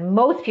gland.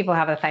 Most people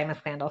have a thymus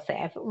gland, I'll say.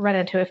 I've run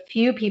into a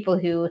few people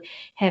who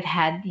have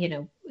had,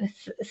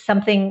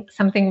 something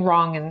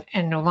wrong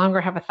and no longer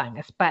have a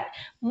thymus. But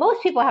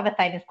most people have a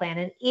thymus gland.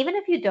 And even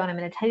if you don't, I'm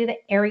going to tell you the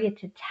area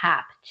to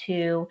tap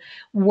to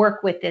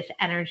work with this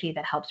energy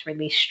that helps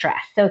release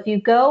stress. So if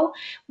you go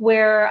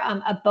where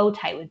a bow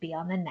tie would be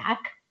on the neck,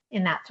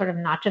 in that sort of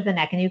notch of the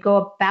neck, and you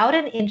go about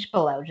an inch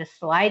below, just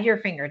slide your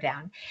finger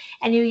down,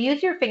 and you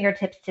use your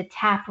fingertips to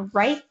tap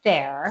right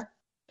there,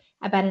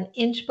 about an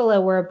inch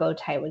below where a bow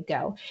tie would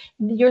go.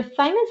 Your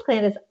thymus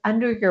gland is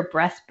under your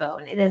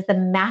breastbone. It is the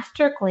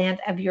master gland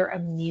of your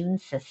immune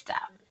system.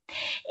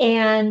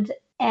 And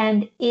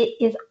and it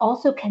is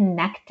also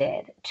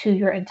connected to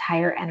your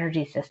entire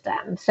energy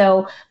system.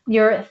 So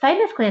your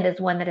thymus gland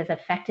is one that is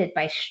affected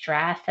by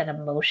stress and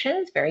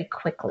emotions very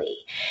quickly.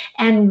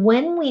 And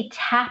when we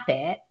tap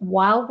it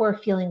while we're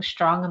feeling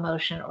strong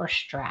emotion or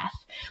stress,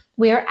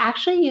 we are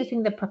actually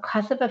using the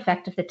percussive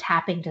effect of the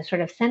tapping to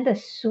sort of send a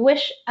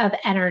swish of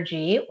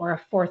energy or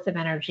a force of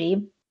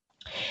energy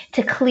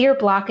to clear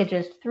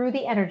blockages through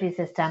the energy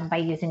system by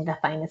using the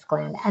thymus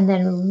gland, and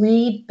then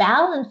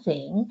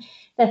rebalancing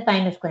the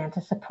thymus gland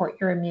to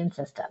support your immune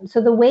system. So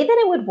the way that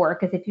it would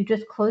work is if you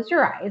just close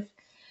your eyes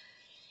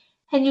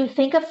and you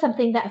think of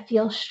something that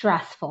feels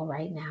stressful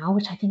right now,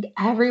 which I think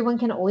everyone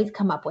can always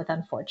come up with,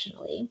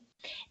 unfortunately.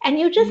 And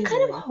you just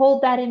kind of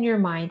hold that in your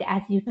mind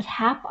as you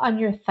tap on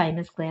your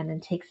thymus gland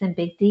and take some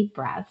big deep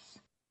breaths.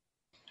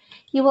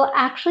 You will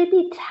actually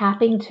be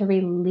tapping to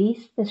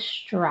release the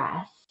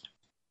stress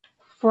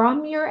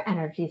from your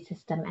energy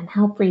system and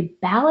help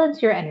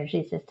rebalance your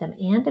energy system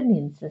and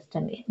immune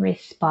system in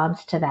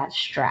response to that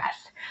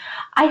stress.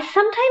 I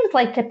sometimes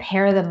like to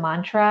pair the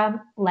mantra,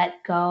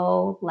 let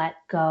go, let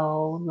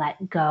go,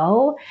 let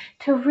go,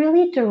 to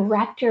really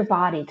direct your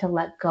body to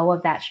let go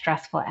of that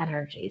stressful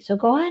energy. So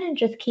go ahead and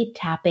just keep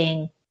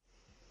tapping,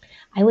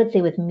 I would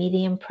say with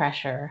medium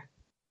pressure.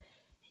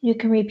 You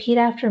can repeat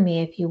after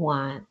me if you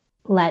want.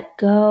 Let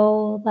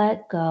go,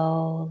 let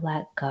go,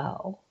 let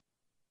go.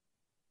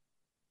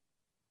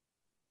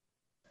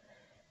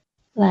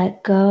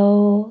 Let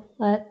go,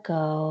 let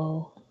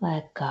go,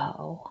 let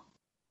go.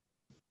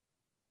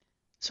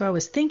 So I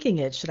was thinking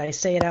it. Should I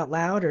say it out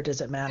loud or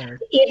does it matter?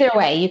 Either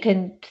way, you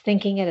can,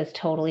 thinking it is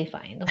totally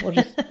fine. We'll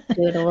just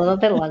do it a little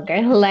bit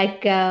longer.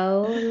 Let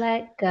go,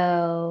 let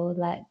go,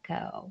 let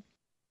go.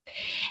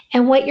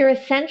 And what you're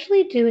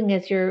essentially doing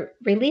is you're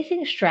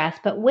releasing stress,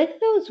 but with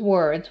those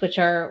words, which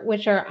are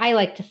I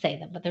like to say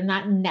them, but they're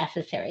not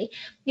necessary.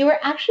 You are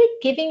actually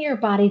giving your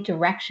body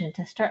direction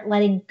to start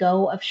letting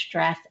go of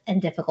stress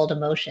and difficult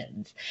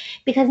emotions,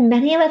 because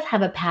many of us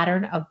have a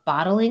pattern of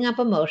bottling up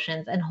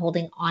emotions and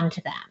holding on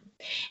to them.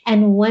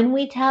 And when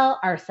we tell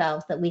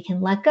ourselves that we can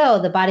let go,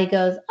 the body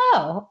goes,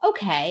 oh,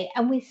 okay.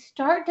 And we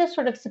start to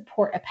sort of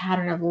support a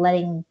pattern of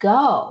letting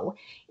go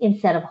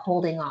instead of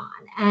holding on.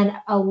 And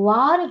a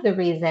lot of the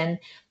reason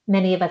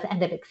many of us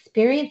end up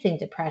experiencing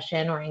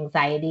depression or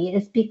anxiety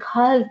is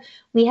because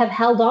we have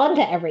held on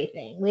to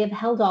everything. We have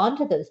held on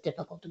to those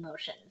difficult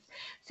emotions.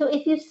 So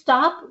if you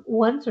stop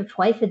once or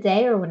twice a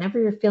day or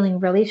whenever you're feeling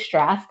really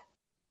stressed,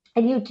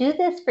 and you do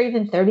this for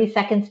even 30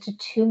 seconds to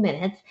 2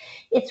 minutes,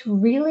 it's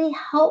really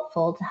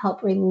helpful to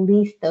help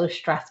release those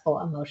stressful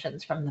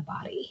emotions from the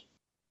body.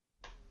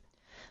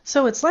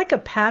 So it's like a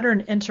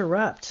pattern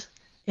interrupt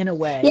in a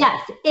way.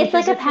 Yes, it's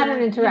like a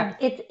pattern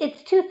interrupt.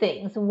 It's two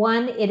things.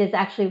 One, it is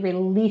actually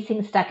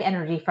releasing stuck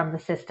energy from the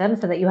system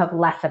so that you have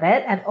less of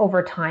it. And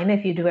over time,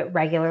 if you do it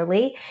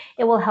regularly,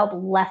 it will help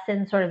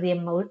lessen sort of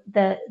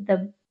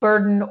the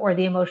burden or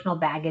the emotional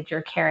baggage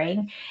you're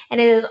carrying.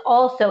 And it is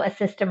also a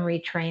system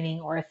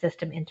retraining or a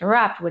system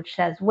interrupt, which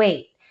says,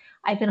 wait,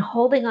 I've been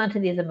holding on to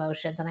these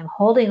emotions and I'm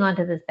holding on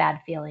to this bad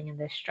feeling and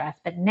this stress,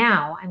 but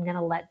now I'm going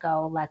to let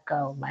go, let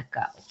go, let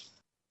go.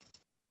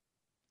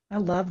 I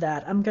love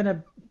that. I'm going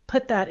to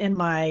put that in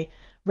my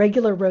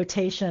regular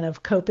rotation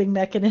of coping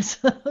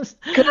mechanisms.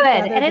 Good.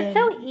 And it's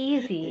so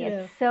easy. Yeah.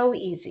 It's so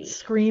easy.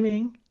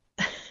 Screaming.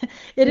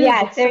 It is.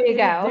 Yes, there you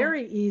go.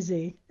 Very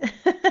easy.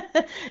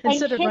 And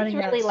kids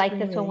really like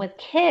this one with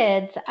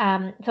kids.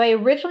 So I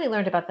originally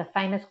learned about the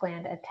thymus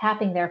gland and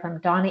tapping there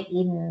from Donna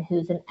Eden,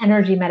 who's an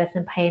energy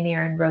medicine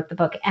pioneer and wrote the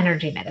book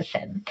Energy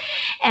Medicine.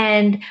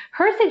 And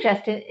her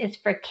suggestion is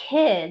for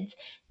kids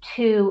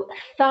to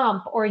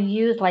thump or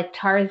use like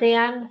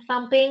Tarzan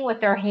thumping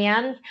with their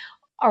hands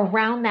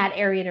around that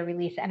area to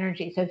release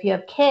energy. So if you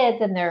have kids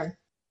and they're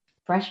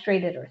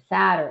frustrated or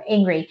sad or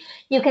angry,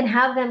 you can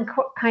have them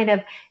kind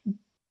of,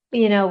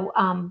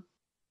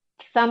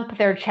 thump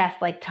their chest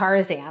like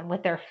Tarzan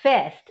with their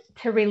fist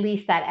to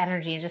release that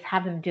energy, and just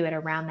have them do it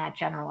around that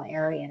general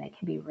area, and it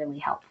can be really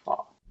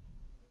helpful.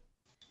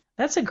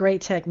 That's a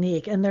great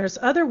technique. And there's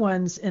other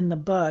ones in the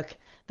book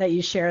that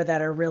you share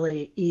that are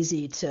really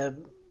easy to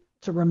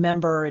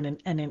remember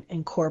and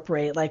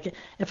incorporate. Like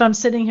if I'm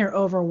sitting here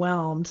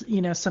overwhelmed,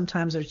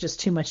 sometimes there's just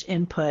too much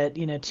input,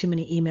 too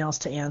many emails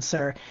to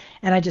answer.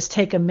 And I just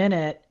take a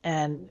minute,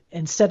 and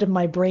instead of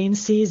my brain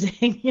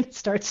seizing,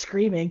 start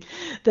screaming,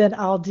 then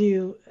I'll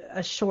do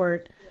a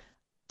short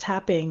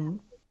tapping,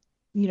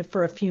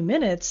 for a few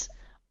minutes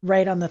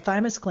right on the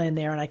thymus gland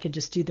there. And I could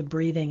just do the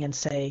breathing and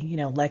say,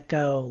 let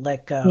go,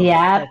 let go,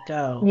 let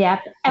go.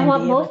 Yep. And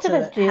what most of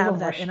us do when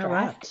we're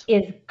stressed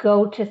is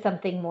go to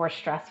something more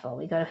stressful.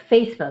 We go to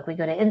Facebook, we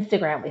go to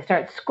Instagram, we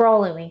start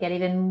scrolling, we get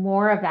even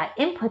more of that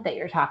input that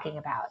you're talking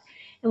about.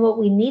 And what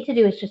we need to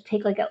do is just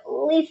take like at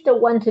least a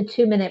 1 to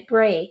 2 minute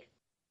break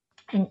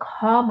and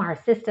calm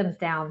our systems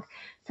down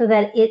so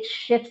that it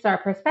shifts our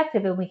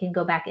perspective and we can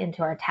go back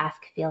into our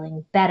task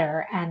feeling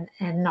better and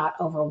not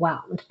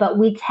overwhelmed. But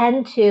we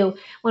tend to,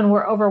 when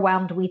we're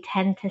overwhelmed, we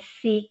tend to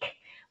seek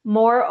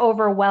more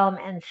overwhelm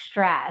and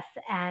stress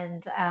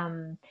and,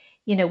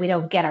 we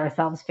don't get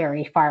ourselves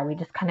very far. We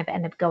just kind of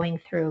end up going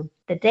through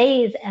the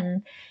days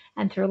and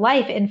through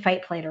life in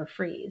fight, flight, or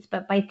freeze.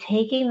 But by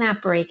taking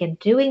that break and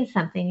doing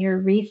something, you're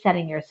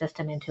resetting your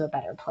system into a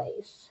better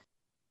place.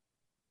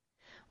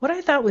 What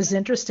I thought was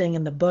interesting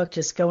in the book,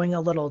 just going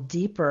a little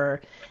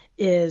deeper,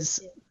 is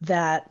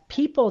that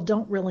people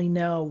don't really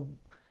know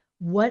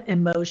what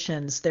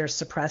emotions they're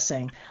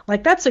suppressing.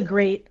 Like that's a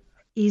great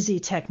easy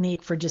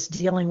technique for just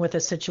dealing with a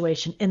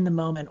situation in the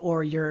moment,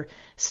 or you're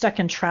stuck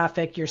in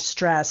traffic, you're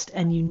stressed,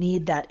 and you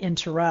need that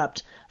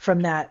interrupt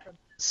from that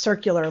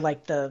circular,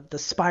 like the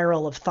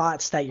spiral of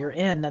thoughts that you're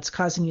in that's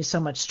causing you so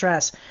much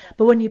stress.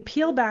 But when you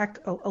peel back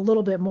a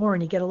little bit more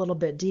and you get a little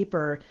bit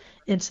deeper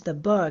into the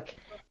book,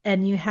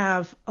 and you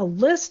have a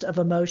list of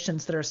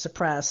emotions that are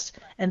suppressed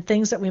and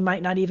things that we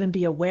might not even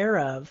be aware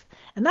of.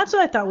 And that's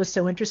what I thought was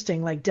so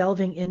interesting, like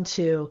delving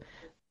into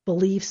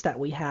beliefs that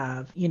we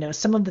have,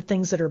 some of the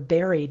things that are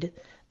buried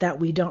that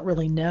we don't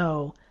really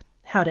know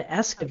how to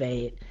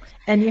excavate.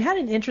 And you had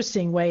an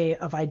interesting way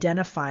of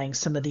identifying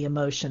some of the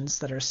emotions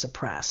that are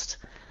suppressed.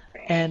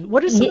 And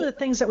what are some of the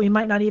things that we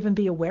might not even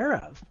be aware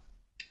of?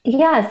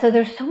 Yeah, so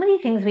there's so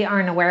many things we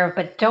aren't aware of,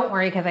 but don't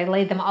worry because I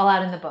laid them all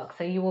out in the book,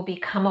 so you will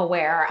become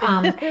aware.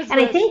 And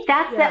I think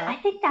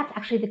that's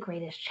actually the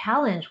greatest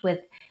challenge with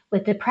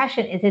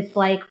depression is it's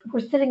like we're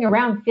sitting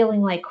around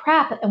feeling like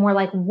crap, and we're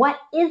like, what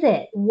is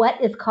it?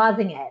 What is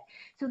causing it?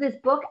 So this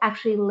book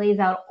actually lays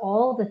out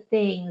all the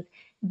things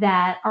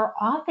that are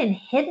often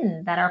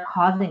hidden that are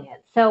causing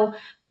it. So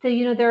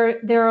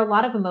there are a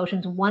lot of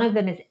emotions. One of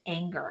them is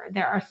anger.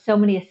 There are so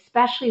many,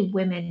 especially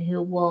women,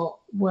 who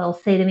will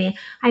say to me,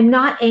 "I'm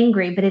not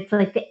angry," but it's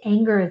like the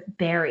anger is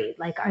buried.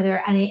 Like, are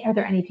there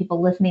any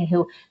people listening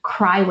who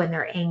cry when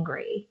they're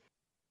angry?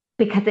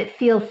 Because it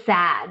feels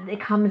sad. It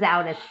comes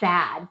out as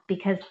sad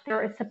because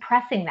they're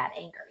suppressing that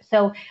anger.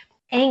 So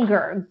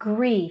anger,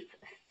 grief,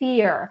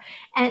 fear,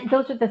 and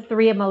those are the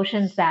three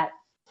emotions that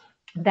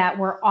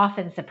we're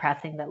often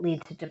suppressing that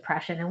lead to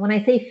depression. And when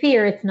I say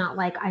fear, it's not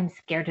like I'm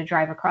scared to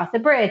drive across a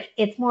bridge.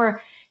 It's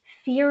more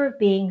fear of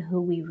being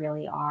who we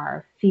really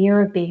are,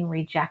 fear of being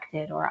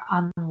rejected or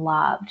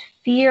unloved,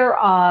 fear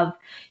of,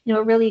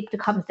 it really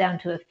comes down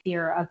to a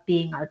fear of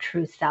being our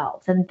true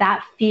selves. And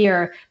that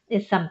fear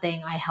is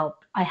something I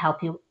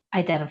help you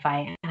identify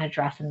and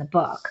address in the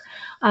book.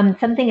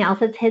 Something else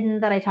that's hidden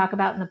that I talk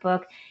about in the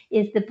book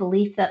is the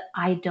belief that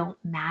I don't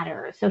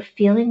matter. So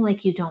feeling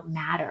like you don't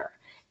matter.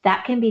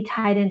 That can be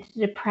tied into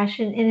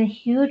depression in a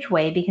huge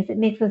way because it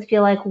makes us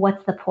feel like,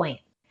 what's the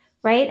point,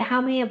 right? How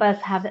many of us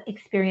have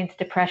experienced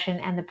depression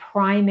and the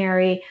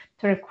primary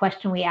sort of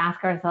question we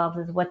ask ourselves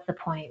is, what's the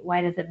point?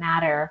 Why does it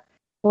matter?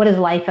 What is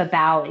life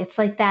about? It's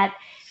like that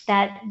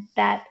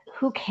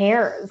who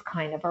cares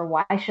kind of, or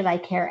why should I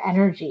care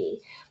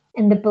energy?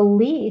 And the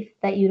belief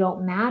that you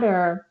don't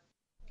matter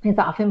is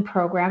often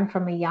programmed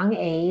from a young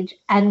age.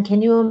 And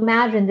can you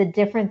imagine the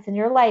difference in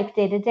your life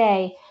day to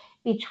day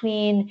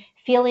between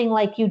feeling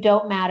like you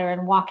don't matter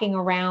and walking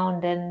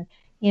around and,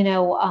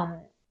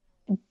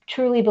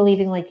 truly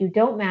believing like you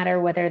don't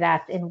matter, whether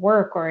that's in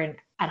work or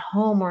at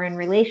home or in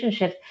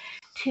relationships,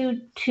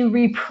 to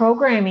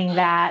reprogramming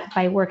that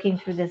by working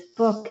through this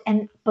book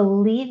and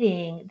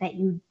believing that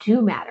you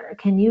do matter.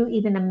 Can you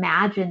even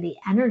imagine the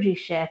energy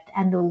shift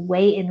and the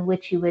way in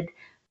which you would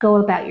go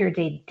about your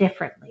day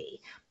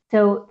differently?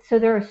 So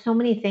there are so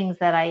many things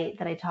that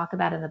I talk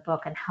about in the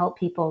book and help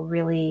people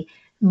really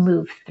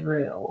move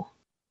through.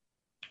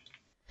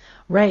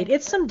 Right.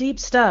 It's some deep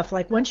stuff.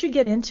 Like once you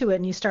get into it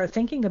and you start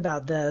thinking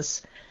about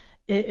this,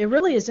 it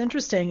really is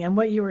interesting. And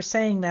what you were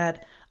saying,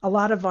 that a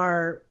lot of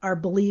our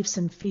beliefs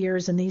and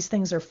fears and these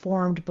things are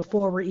formed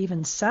before we're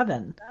even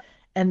 7.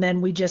 And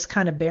then we just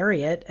kind of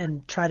bury it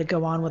and try to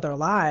go on with our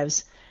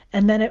lives.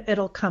 And then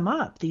it'll come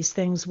up. These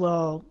things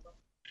will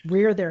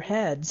rear their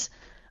heads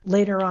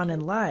later on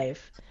in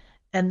life.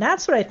 And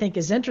that's what I think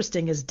is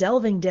interesting, is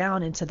delving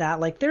down into that.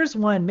 Like there's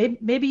one,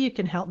 maybe you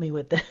can help me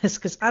with this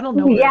because I don't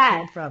know where it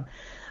came from.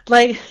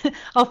 Like,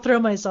 I'll throw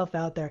myself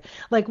out there.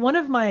 Like one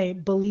of my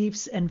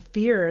beliefs and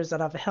fears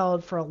that I've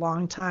held for a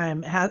long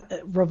time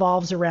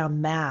revolves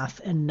around math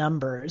and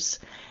numbers.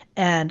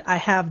 And I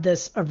have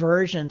this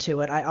aversion to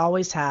it. I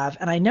always have.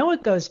 And I know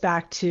it goes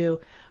back to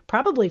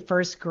probably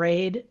first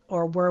grade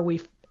or where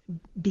we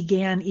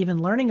began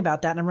even learning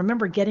about that. And I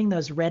remember getting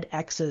those red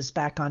X's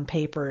back on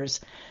papers.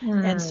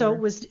 And so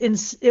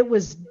it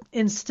was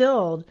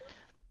instilled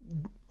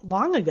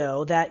long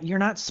ago that you're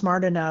not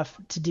smart enough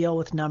to deal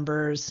with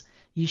numbers.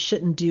 You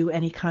shouldn't do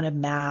any kind of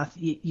math.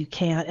 You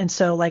can't. And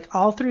so like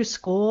all through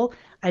school,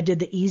 I did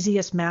the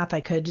easiest math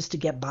I could just to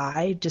get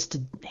by, just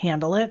to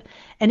handle it.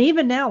 And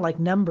even now, like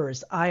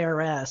numbers,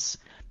 IRS,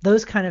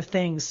 those kind of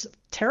things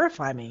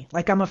terrify me.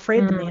 Like I'm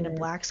afraid the man in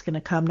black's going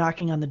to come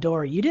knocking on the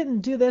door. You didn't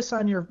do this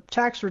on your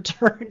tax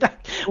return.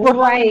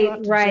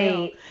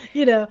 Right.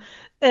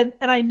 And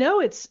I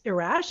know it's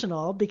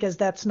irrational because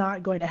that's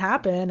not going to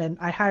happen. And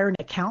I hire an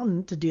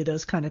accountant to do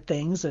those kind of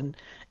things and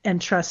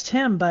trust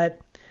him. But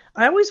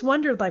I always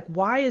wondered, like,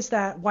 why is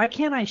that? Why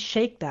can't I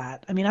shake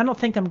that? I mean, I don't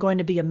think I'm going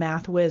to be a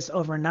math whiz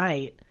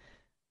overnight,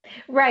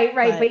 Right.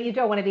 But But you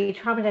don't want to be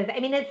traumatized. I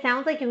mean, it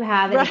sounds like you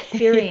have an right.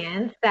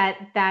 experience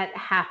that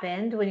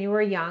happened when you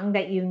were young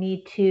that you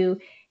need to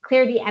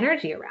clear the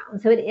energy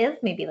around. So it is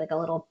maybe like a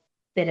little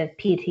bit of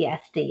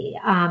PTSD.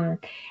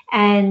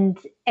 And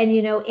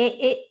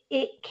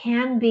it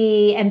can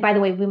be. And by the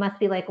way, we must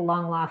be like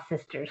long lost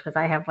sisters because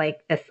I have like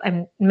this.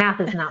 Math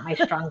is not my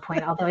strong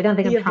point, although I don't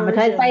think I'm The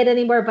traumatized by aversion. it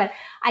anymore. But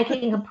I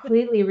can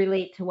completely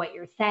relate to what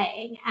you're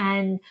saying.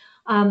 And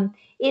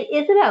it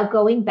is about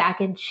going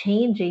back and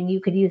changing. You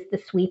could use the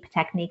sweep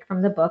technique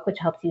from the book, which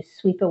helps you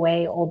sweep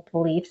away old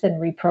beliefs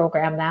and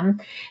reprogram them,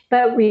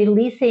 but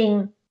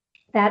releasing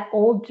that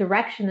old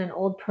direction and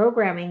old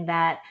programming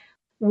that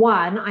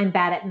one, I'm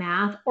bad at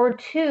math, or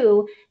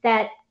two,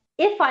 that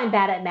if I'm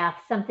bad at math,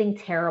 something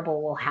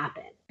terrible will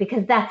happen.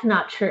 Because that's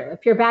not true.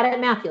 If you're bad at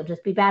math, you'll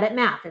just be bad at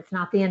math. It's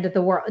not the end of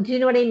the world. Do you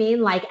know what I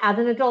mean? Like as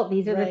an adult,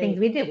 these are the things Right.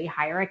 we do. We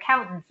hire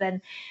accountants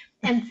and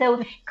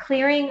so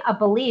clearing a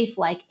belief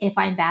like if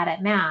I'm bad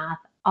at math,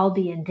 I'll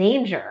be in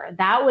danger.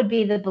 That would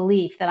be the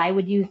belief that I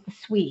would use the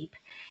sweep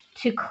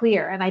to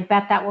clear. And I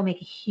bet that will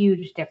make a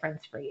huge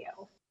difference for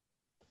you.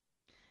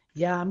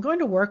 Yeah, I'm going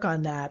to work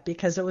on that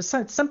because it was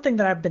something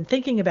that I've been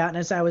thinking about. And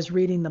as I was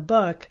reading the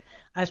book,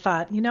 I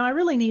thought, I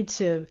really need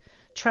to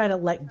try to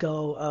let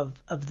go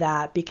of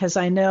that because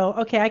I know,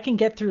 okay, I can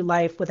get through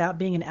life without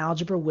being an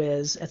algebra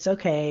whiz. It's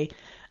okay.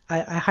 I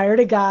hired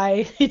a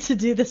guy to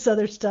do this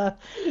other stuff,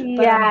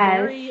 but I'm Yes.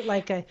 very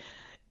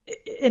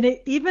and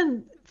it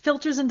even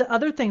filters into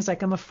other things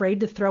like I'm afraid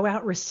to throw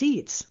out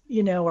receipts,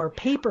 or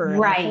paper,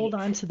 and I hold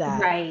Right. on to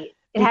that Right.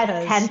 It has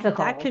because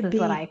that tentacles, could is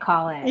what I be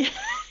call it.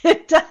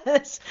 it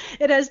does.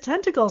 It has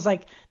tentacles.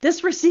 Like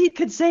this receipt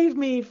could save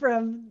me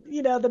from,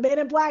 the man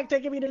in black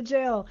taking me to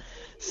jail.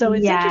 So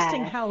it's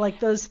interesting Yes. how like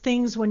those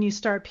things when you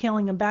start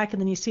peeling them back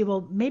and then you see,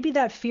 well, maybe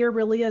that fear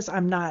really is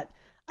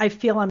I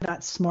feel I'm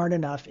not smart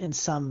enough in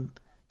some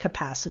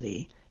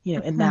capacity,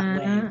 in that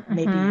way.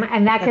 Maybe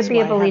And that could that's be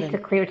a why I belief to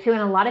haven't. clear too.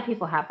 And a lot of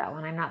people have that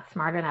one. I'm not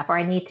smart enough, or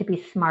I need to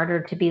be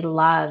smarter to be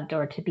loved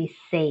or to be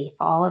safe.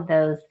 All of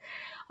those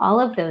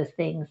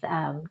things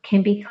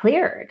can be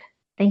cleared.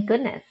 Thank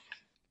goodness.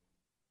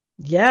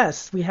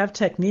 Yes, we have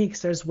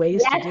techniques. There's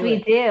ways to Yes, do we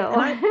it.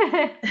 And I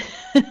do.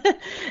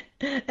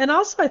 and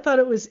also I thought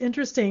it was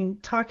interesting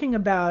talking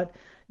about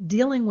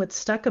dealing with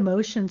stuck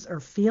emotions or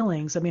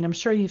feelings. I mean, I'm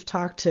sure you've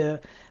talked to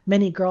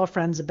many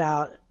girlfriends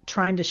about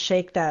trying to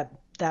shake that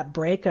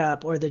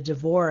breakup or the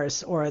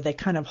divorce, or they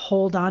kind of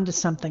hold on to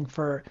something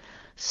for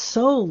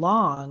so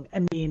long.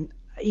 I mean,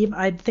 even,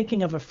 I'm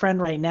thinking of a friend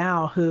right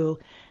now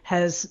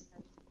has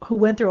who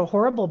went through a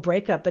horrible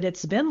breakup, but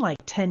it's been like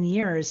 10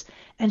 years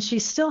and she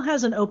still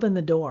hasn't opened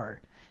the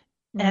door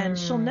and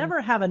she'll Mm,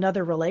 never have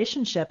another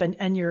relationship,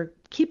 and you're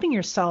keeping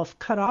yourself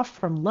cut off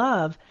from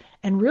love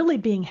and really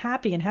being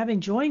happy and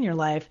having joy in your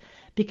life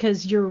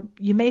because you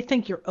may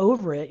think you're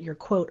over it, you're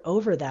quote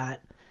over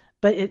that,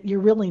 but you're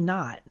really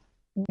not.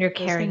 you're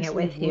Those carrying things it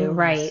leave with you,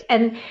 right? wounds.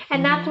 And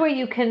that's Hmm. where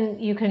you can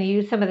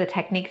use some of the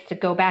techniques to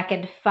go back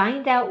and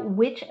find out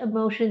which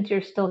emotions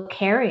you're still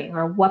carrying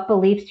or what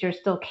beliefs you're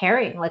still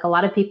carrying. Like a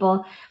lot of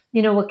people,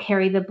 will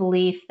carry the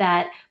belief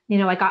that,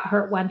 I got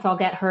hurt once, I'll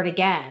get hurt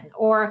again.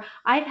 Or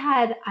I've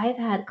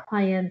had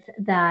clients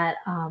that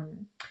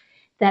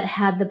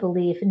had the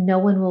belief no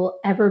one will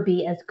ever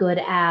be as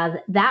good as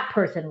that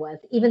person was,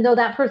 even though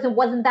that person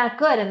wasn't that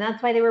good. And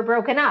that's why they were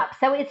broken up.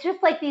 So it's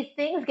just like these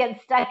things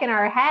get stuck in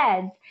our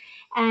heads.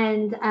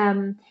 And,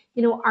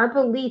 our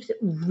beliefs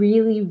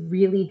really,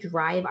 really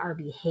drive our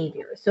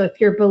behavior. So if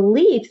your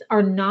beliefs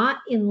are not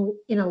in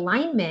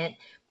alignment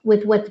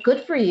with what's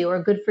good for you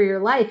or good for your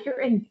life, you're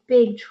in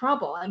big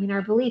trouble. I mean,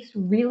 our beliefs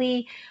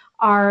really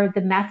are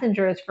the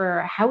messengers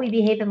for how we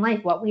behave in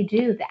life, what we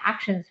do, the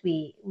actions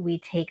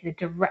we take,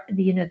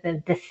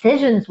 the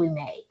decisions we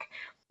make.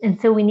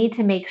 And so we need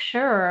to make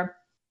sure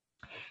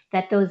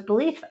that those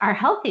beliefs are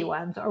healthy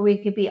ones, or we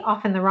could be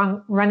off in the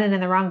wrong, running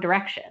in the wrong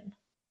direction.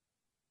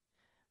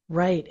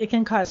 Right. It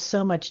can cause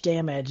so much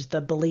damage, the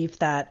belief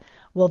that,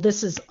 well,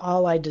 this is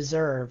all I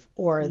deserve,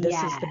 or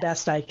this is the Yes.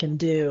 best I can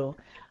do,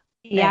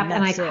 Yep, and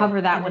and I that's it. cover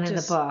that And one it in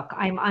the just, book.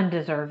 I'm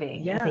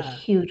undeserving is a yeah.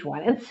 huge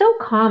one. And so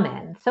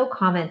common, so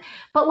common.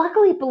 But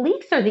luckily,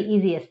 beliefs are the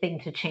easiest thing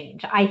to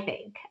change, I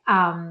think.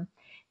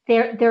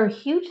 They're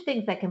huge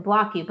things that can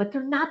block you, but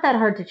they're not that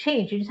hard to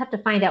change. You just have to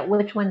find out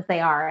which ones they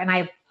are. And I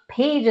have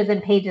pages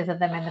and pages of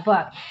them in the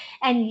book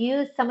and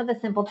use some of the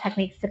simple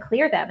techniques to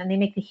clear them, and they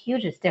make the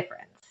hugest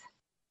difference.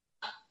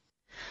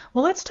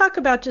 Well, let's talk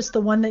about just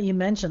the one that you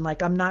mentioned,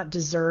 like I'm not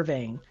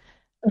deserving.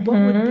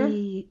 What would Mm-hmm.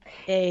 be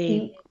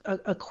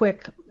a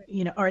quick,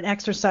 or an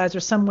exercise or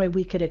some way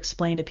we could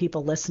explain to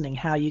people listening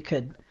how you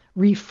could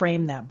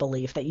reframe that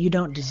belief that you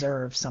don't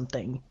deserve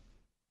something?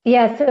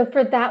 Yeah, so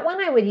for that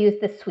one, I would use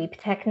the sweep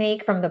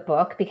technique from the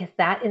book because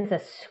that is a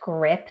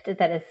script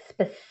that is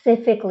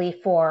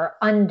specifically for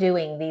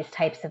undoing these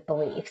types of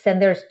beliefs.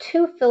 And there's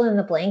two fill in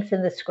the blanks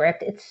in the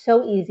script. It's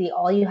so easy.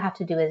 All you have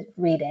to do is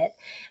read it.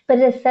 But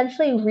it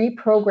essentially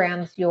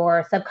reprograms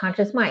your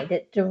subconscious mind.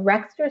 It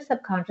directs your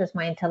subconscious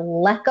mind to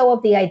let go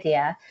of the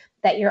idea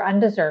that you're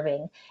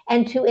undeserving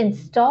and to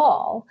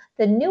install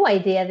the new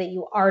idea that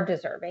you are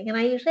deserving. And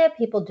I usually have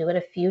people do it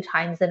a few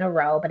times in a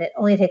row, but it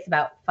only takes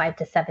about 5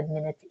 to 7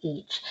 minutes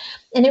each.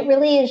 And it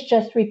really is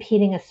just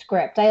repeating a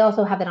script. I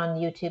also have it on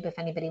YouTube if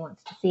anybody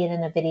wants to see it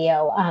in a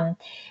video.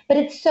 But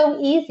it's so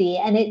easy,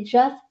 and it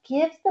just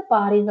gives the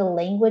body the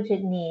language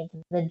it needs,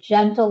 the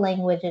gentle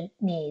language it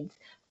needs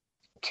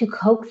to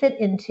coax it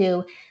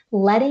into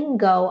letting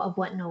go of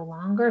what no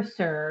longer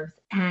serves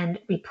and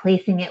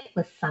replacing it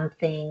with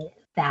something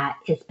that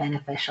is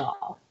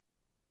beneficial.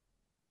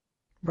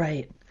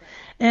 Right.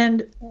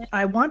 And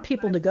I want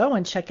people to go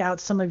and check out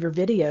some of your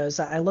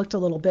videos. I looked a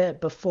little bit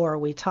before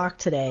we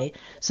talked today,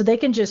 so they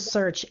can just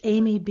search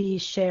Amy B.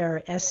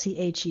 Scher,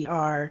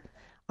 Scher,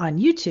 on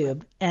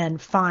YouTube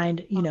and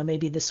find,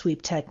 maybe the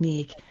sweep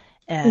technique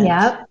and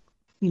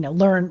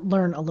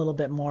learn a little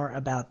bit more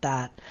about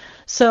that.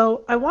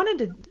 So I wanted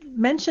to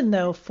mention,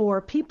 though,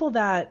 for people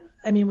that,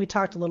 we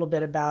talked a little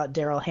bit about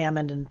Darrell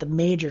Hammond and the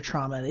major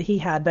trauma that he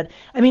had, but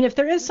if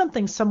there is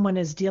something someone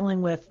is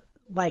dealing with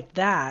like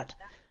that,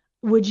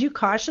 would you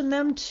caution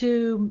them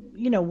to,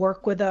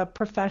 work with a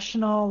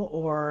professional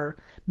or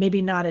maybe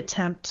not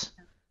attempt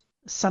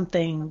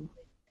something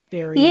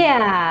very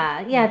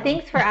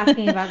thanks for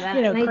asking about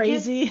that.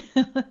 Crazy.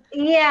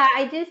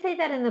 I do say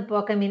that in the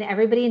book.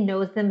 Everybody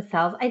knows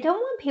themselves. I don't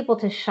want people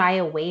to shy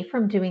away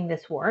from doing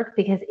this work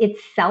because it's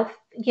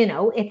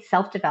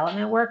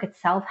self-development work,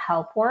 it's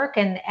self-help work,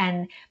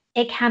 and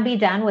it can be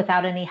done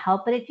without any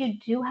help. But if you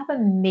do have a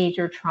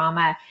major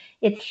trauma,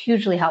 it's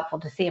hugely helpful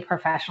to see a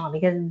professional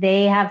because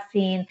they have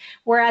seen,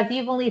 whereas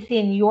you've only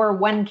seen your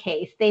one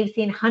case, they've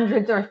seen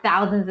hundreds or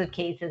thousands of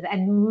cases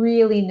and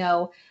really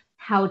know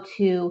how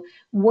to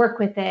work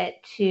with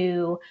it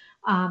to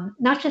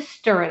not just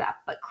stir it up,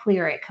 but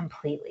clear it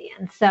completely.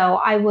 And so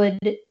I would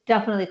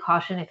definitely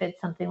caution if it's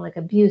something like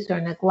abuse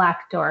or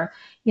neglect or,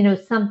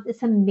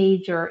 some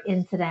major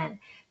incident,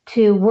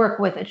 to work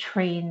with a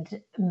trained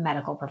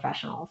medical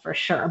professional for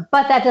sure.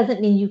 But that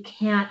doesn't mean you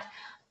can't,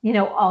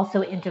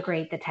 also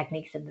integrate the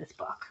techniques in this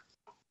book.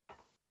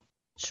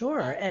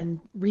 Sure. And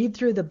read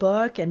through the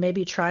book and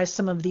maybe try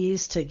some of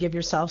these to give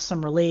yourself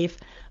some relief,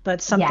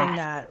 but something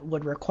that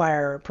would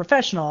require a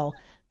professional,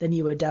 then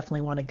you would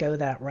definitely want to go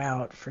that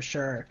route for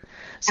sure.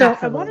 So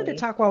Absolutely. I wanted to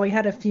talk while we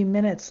had a few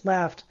minutes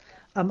left,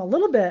 a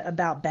little bit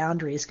about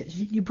boundaries, because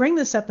you bring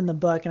this up in the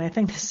book, and I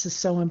think this is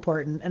so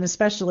important, and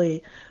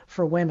especially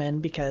for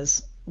women,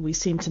 because we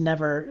seem to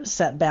never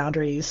set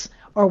boundaries,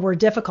 or we're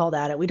difficult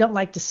at it. We don't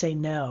like to say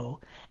no.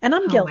 And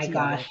I'm guilty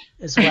of it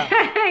as well.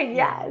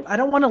 Yes. I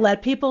don't want to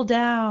let people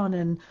down,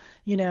 and,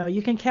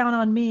 you can count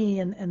on me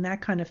and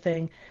that kind of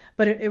thing.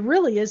 But it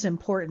really is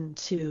important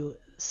to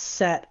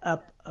set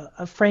up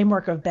a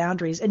framework of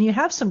boundaries. And you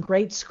have some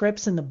great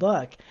scripts in the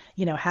book,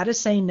 how to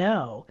say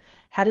no,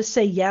 how to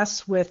say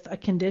yes with a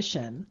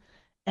condition.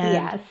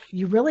 And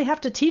you really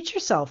have to teach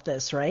yourself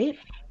this, right?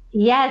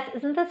 Yes.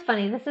 Isn't this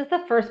funny? This is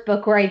the first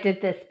book where I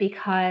did this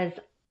because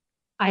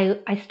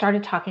I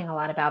started talking a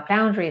lot about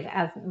boundaries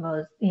as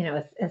most,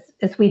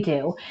 as we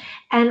do.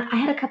 And I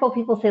had a couple of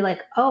people say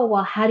like, oh,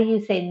 well, how do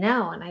you say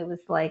no? And I was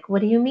like,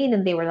 what do you mean?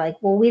 And they were like,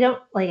 well, we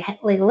don't like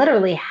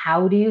literally,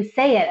 how do you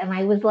say it? And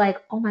I was like,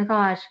 oh my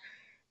gosh,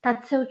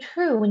 that's so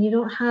true. When you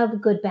don't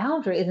have good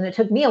boundaries, and it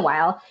took me a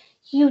while,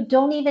 you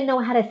don't even know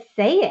how to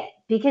say it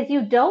because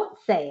you don't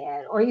say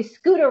it or you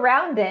scoot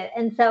around it.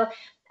 And so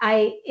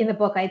in the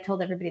book, I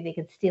told everybody they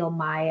could steal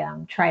my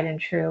tried and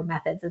true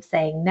methods of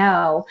saying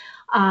no,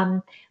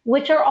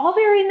 which are all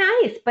very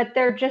nice, but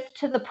they're just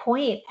to the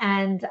point.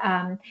 And,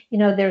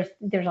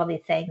 there's all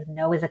these sayings,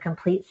 no is a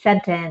complete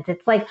sentence.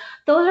 It's like,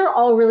 those are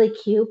all really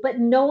cute, but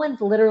no one's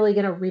literally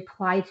going to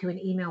reply to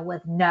an email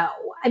with no.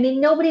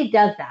 Nobody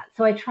does that.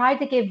 So I tried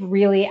to give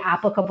really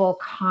applicable,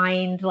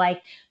 kind,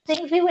 like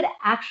things we would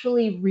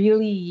actually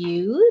really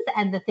use.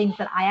 And the things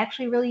that I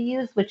actually really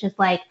use, which is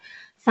like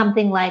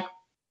something like,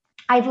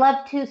 I'd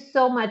love to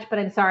so much, but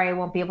I'm sorry, I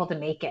won't be able to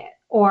make it.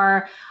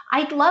 Or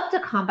I'd love to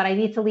come, but I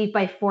need to leave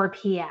by 4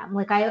 p.m.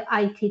 Like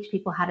I teach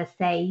people how to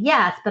say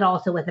yes, but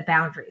also with a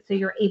boundary. So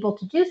you're able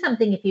to do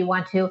something if you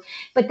want to,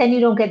 but then you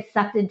don't get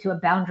sucked into a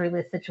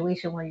boundaryless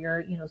situation where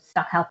you're,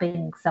 stuck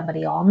helping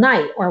somebody all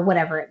night or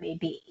whatever it may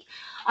be.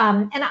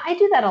 And I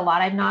do that a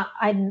lot.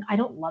 I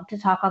don't love to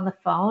talk on the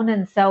phone.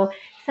 And so if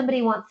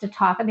somebody wants to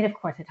talk, of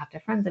course I talk to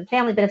friends and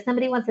family, but if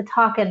somebody wants to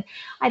talk and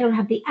I don't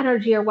have the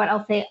energy or what,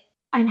 I'll say,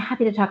 I'm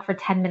happy to talk for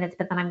 10 minutes,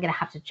 but then I'm going to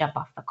have to jump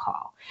off the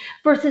call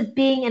versus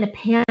being in a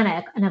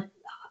panic and an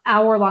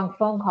hour-long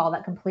phone call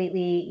that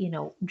completely,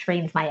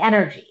 drains my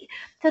energy.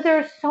 So there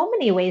are so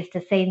many ways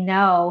to say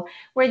no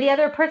where the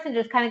other person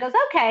just kind of goes,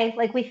 okay,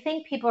 like we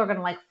think people are going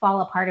to like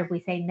fall apart if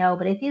we say no.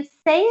 But if you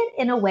say it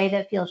in a way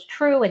that feels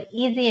true and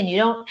easy and you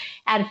don't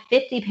add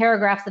 50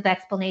 paragraphs of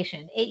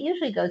explanation, it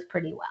usually goes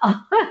pretty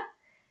well.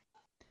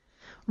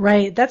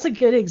 Right. That's a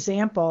good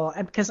example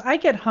because I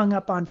get hung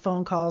up on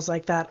phone calls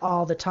like that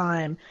all the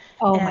time.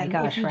 Oh my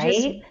gosh,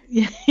 right?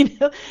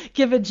 Just,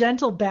 give a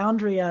gentle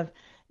boundary of,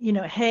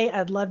 hey,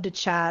 I'd love to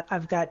chat.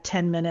 I've got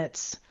 10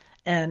 minutes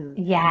and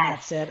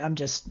Yes. that's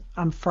it.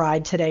 I'm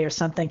fried today or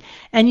something.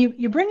 And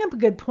you bring up a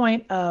good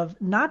point of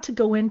not to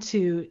go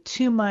into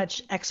too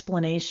much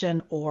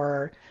explanation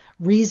or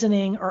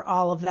reasoning or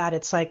all of that.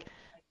 It's like,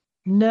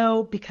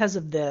 no, because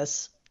of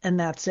this, and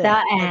that's The it.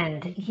 Like,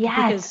 end.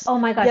 Yes. because Oh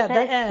my gosh, yeah,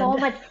 that the is so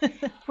end. much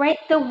right.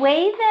 The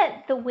way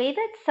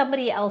that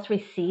somebody else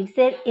receives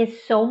it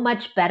is so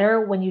much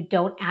better when you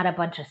don't add a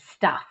bunch of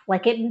stuff.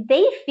 Like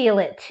they feel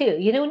it too.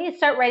 When you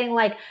start writing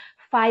like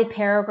 5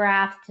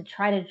 paragraphs to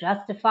try to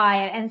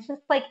justify it, and it's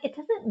just like it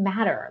doesn't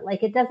matter.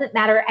 Like it doesn't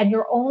matter, and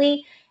you're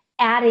only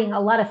adding a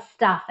lot of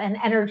stuff and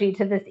energy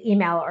to this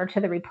email or to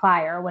the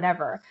reply or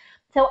whatever.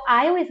 So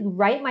I always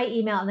write my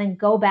email and then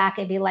go back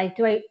and be like,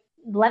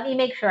 let me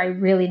make sure I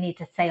really need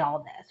to say all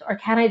this? Or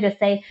can I just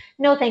say,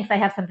 no, thanks, I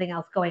have something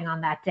else going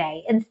on that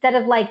day? Instead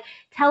of like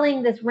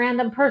telling this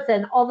random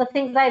person all the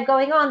things I have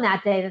going on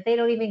that day that they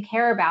don't even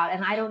care about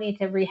and I don't need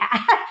to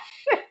rehash.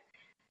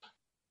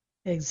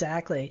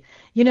 Exactly.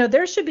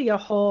 There should be a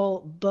whole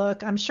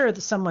book. I'm sure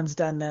that someone's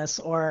done this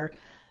or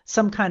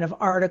some kind of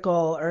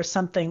article or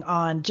something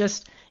on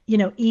just,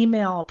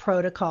 email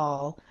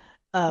protocol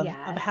of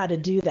Yes. how to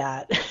do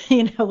that,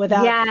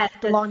 without Yes,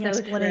 the that's long so true.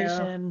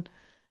 explanation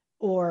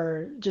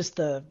or just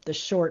the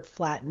short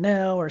flat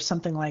no or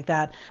something like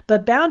that.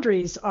 But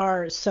boundaries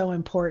are so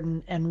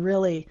important and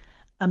really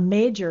a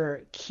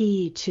major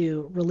key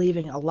to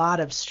relieving a lot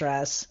of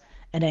stress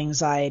and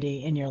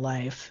anxiety in your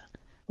life.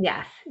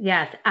 Yes,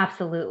 yes,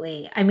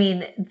 absolutely. I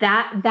mean,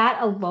 that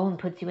alone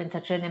puts you in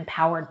such an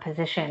empowered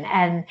position.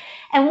 And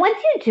once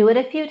you do it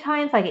a few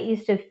times, like it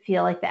used to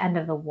feel like the end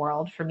of the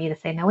world for me to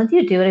say no. Once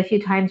you do it a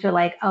few times, you're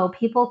like, oh,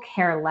 people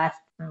care less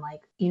than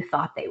like you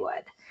thought they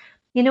would.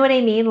 You know what I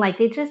mean? Like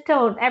they just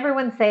don't,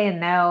 everyone's saying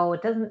no.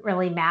 It doesn't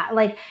really matter.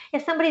 Like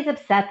if somebody's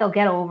upset, they'll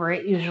get over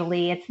it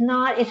usually. It's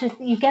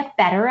just you get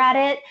better at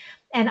it.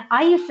 And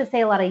I used to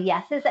say a lot of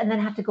yeses and then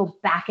have to go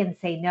back and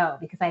say no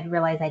because I'd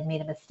realized I'd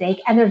made a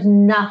mistake. And there's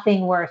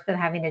nothing worse than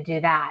having to do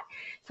that.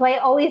 So I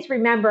always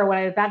remember when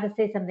I'm about to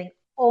say something,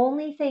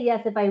 only say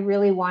yes if I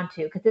really want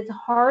to, because it's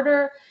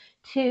harder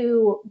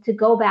to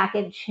go back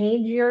and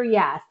change your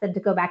yes than to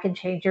go back and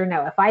change your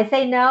no. If I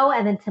say no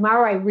and then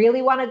tomorrow I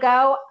really want to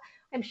go,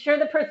 I'm sure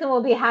the person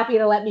will be happy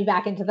to let me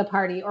back into the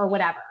party or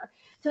whatever.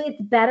 So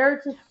it's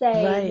better to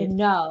say the Right.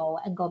 no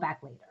and go back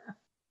later.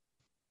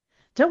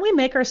 Don't we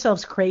make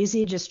ourselves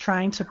crazy just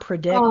trying to Oh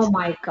predict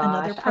my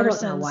another gosh. I don't know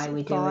person's why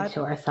we do it thought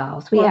to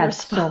ourselves. We or add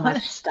so much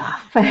response?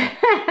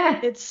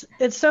 stuff.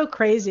 It's so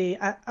crazy.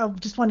 I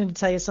just wanted to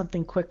tell you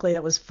something quickly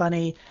that was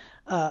funny.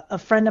 A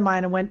friend of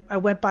mine, I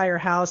went by her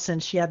house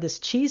and she had this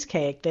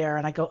cheesecake there,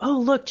 and I go, "Oh,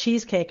 look,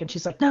 cheesecake!" And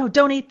she's like, "No,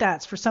 don't eat that.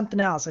 It's for something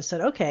else." I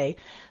said, "Okay."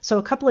 So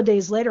a couple of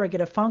days later, I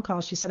get a phone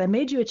call. She said, "I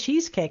made you a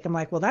cheesecake." I'm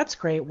like, "Well, that's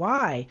great.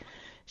 Why?"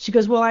 She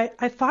goes, "Well,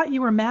 I thought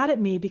you were mad at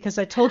me because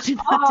I told you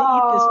not to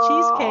eat this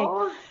cheesecake."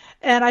 Oh,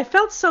 And I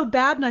felt so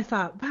bad, and I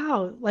thought,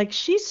 wow, like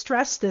she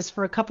stressed this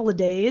for a couple of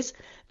days,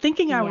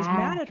 thinking I was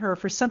mad yeah. at her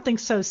for something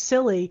so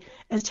silly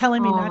as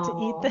telling me not to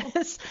eat Oh,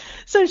 this.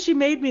 So she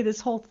made me this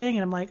whole thing,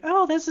 and I'm like,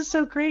 oh, this is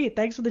so great.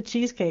 Thanks for the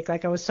cheesecake.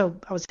 Like I was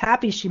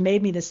happy she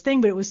made me this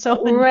thing, but it was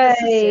so right.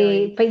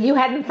 unnecessary, But you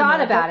hadn't thought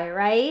But about it,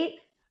 right?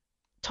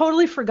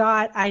 totally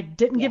forgot. I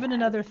didn't give it Yes.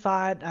 another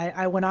thought.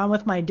 I went on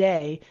with my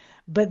day,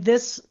 but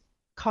this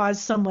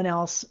caused someone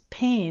else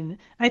pain.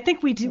 I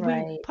think we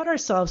Right. put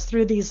ourselves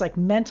through these like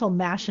mental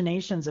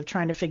machinations of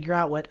trying to figure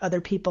out what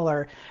other people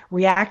are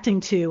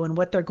reacting to and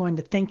what they're going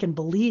to think and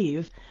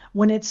believe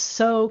when it's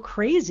so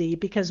crazy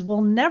because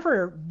we'll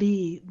never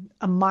be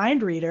a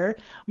mind reader.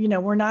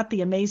 We're not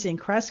the amazing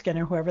Kreskin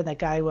or whoever that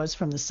guy was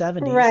from the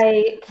 70s.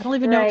 Right. I don't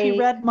even know if he Right.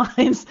 read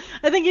minds.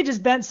 I think he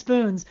just bent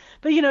spoons.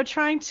 But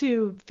trying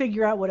to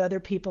figure out what other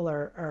people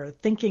are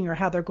thinking or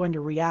how they're going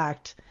to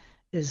react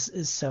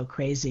is so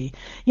crazy.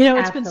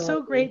 It's been so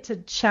Absolutely. great to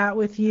chat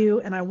with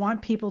you, and I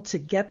want people to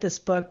get this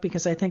book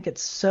because I think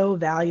it's so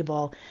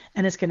valuable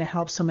and it's going to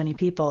help so many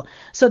people.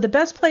 So the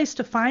best place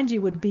to find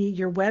you would be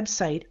your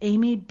website,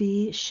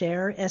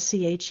 amybscher,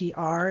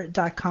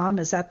 SCHER.com.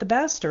 Is that the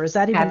best, or is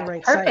that even the That's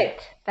right site?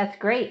 perfect. That's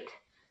great.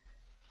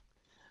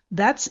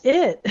 That's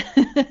it. That's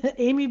it. That's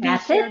the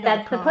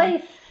amybscher.com.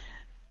 place.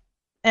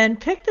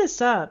 And pick this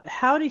up,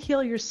 How to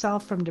Heal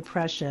Yourself from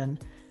Depression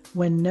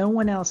When No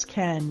One Else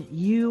Can.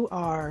 You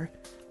are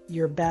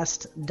your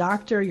best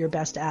doctor, your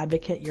best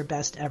advocate, your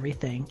best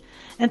everything.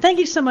 And thank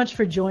you so much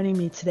for joining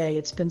me today.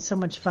 It's been so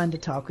much fun to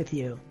talk with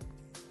you.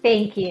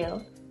 Thank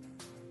you.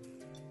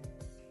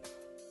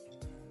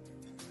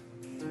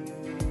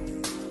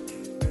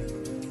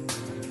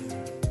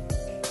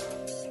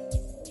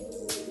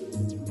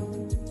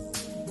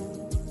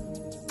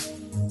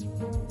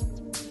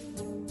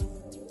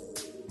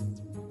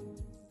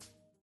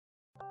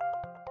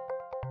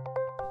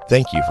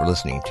 Thank you for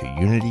listening to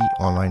Unity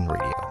Online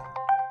Radio,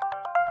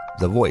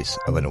 the voice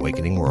of an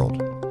awakening world.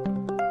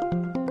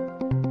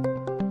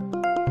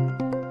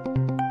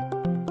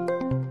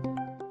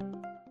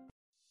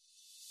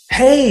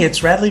 Hey,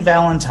 it's Radley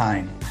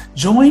Valentine.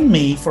 Join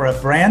me for a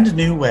brand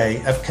new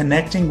way of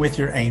connecting with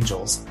your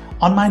angels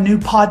on my new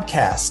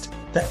podcast,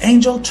 The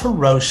Angel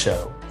Tarot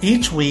Show.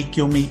 Each week,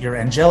 you'll meet your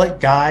angelic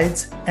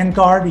guides and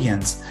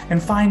guardians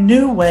and find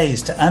new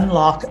ways to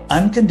unlock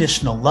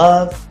unconditional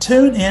love,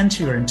 tune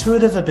into your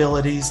intuitive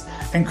abilities,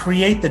 and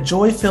create the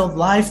joy-filled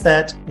life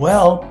that,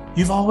 well,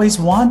 you've always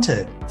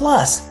wanted.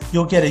 Plus,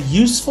 you'll get a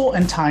useful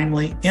and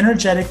timely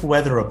energetic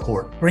weather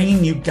report,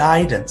 bringing you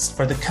guidance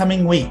for the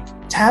coming week.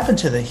 Tap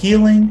into the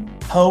healing,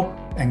 hope,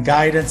 and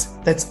guidance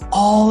that's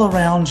all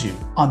around you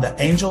on the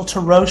Angel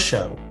Tarot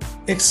Show,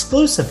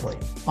 exclusively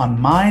on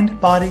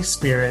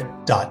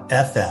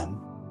mindbodyspirit.fm.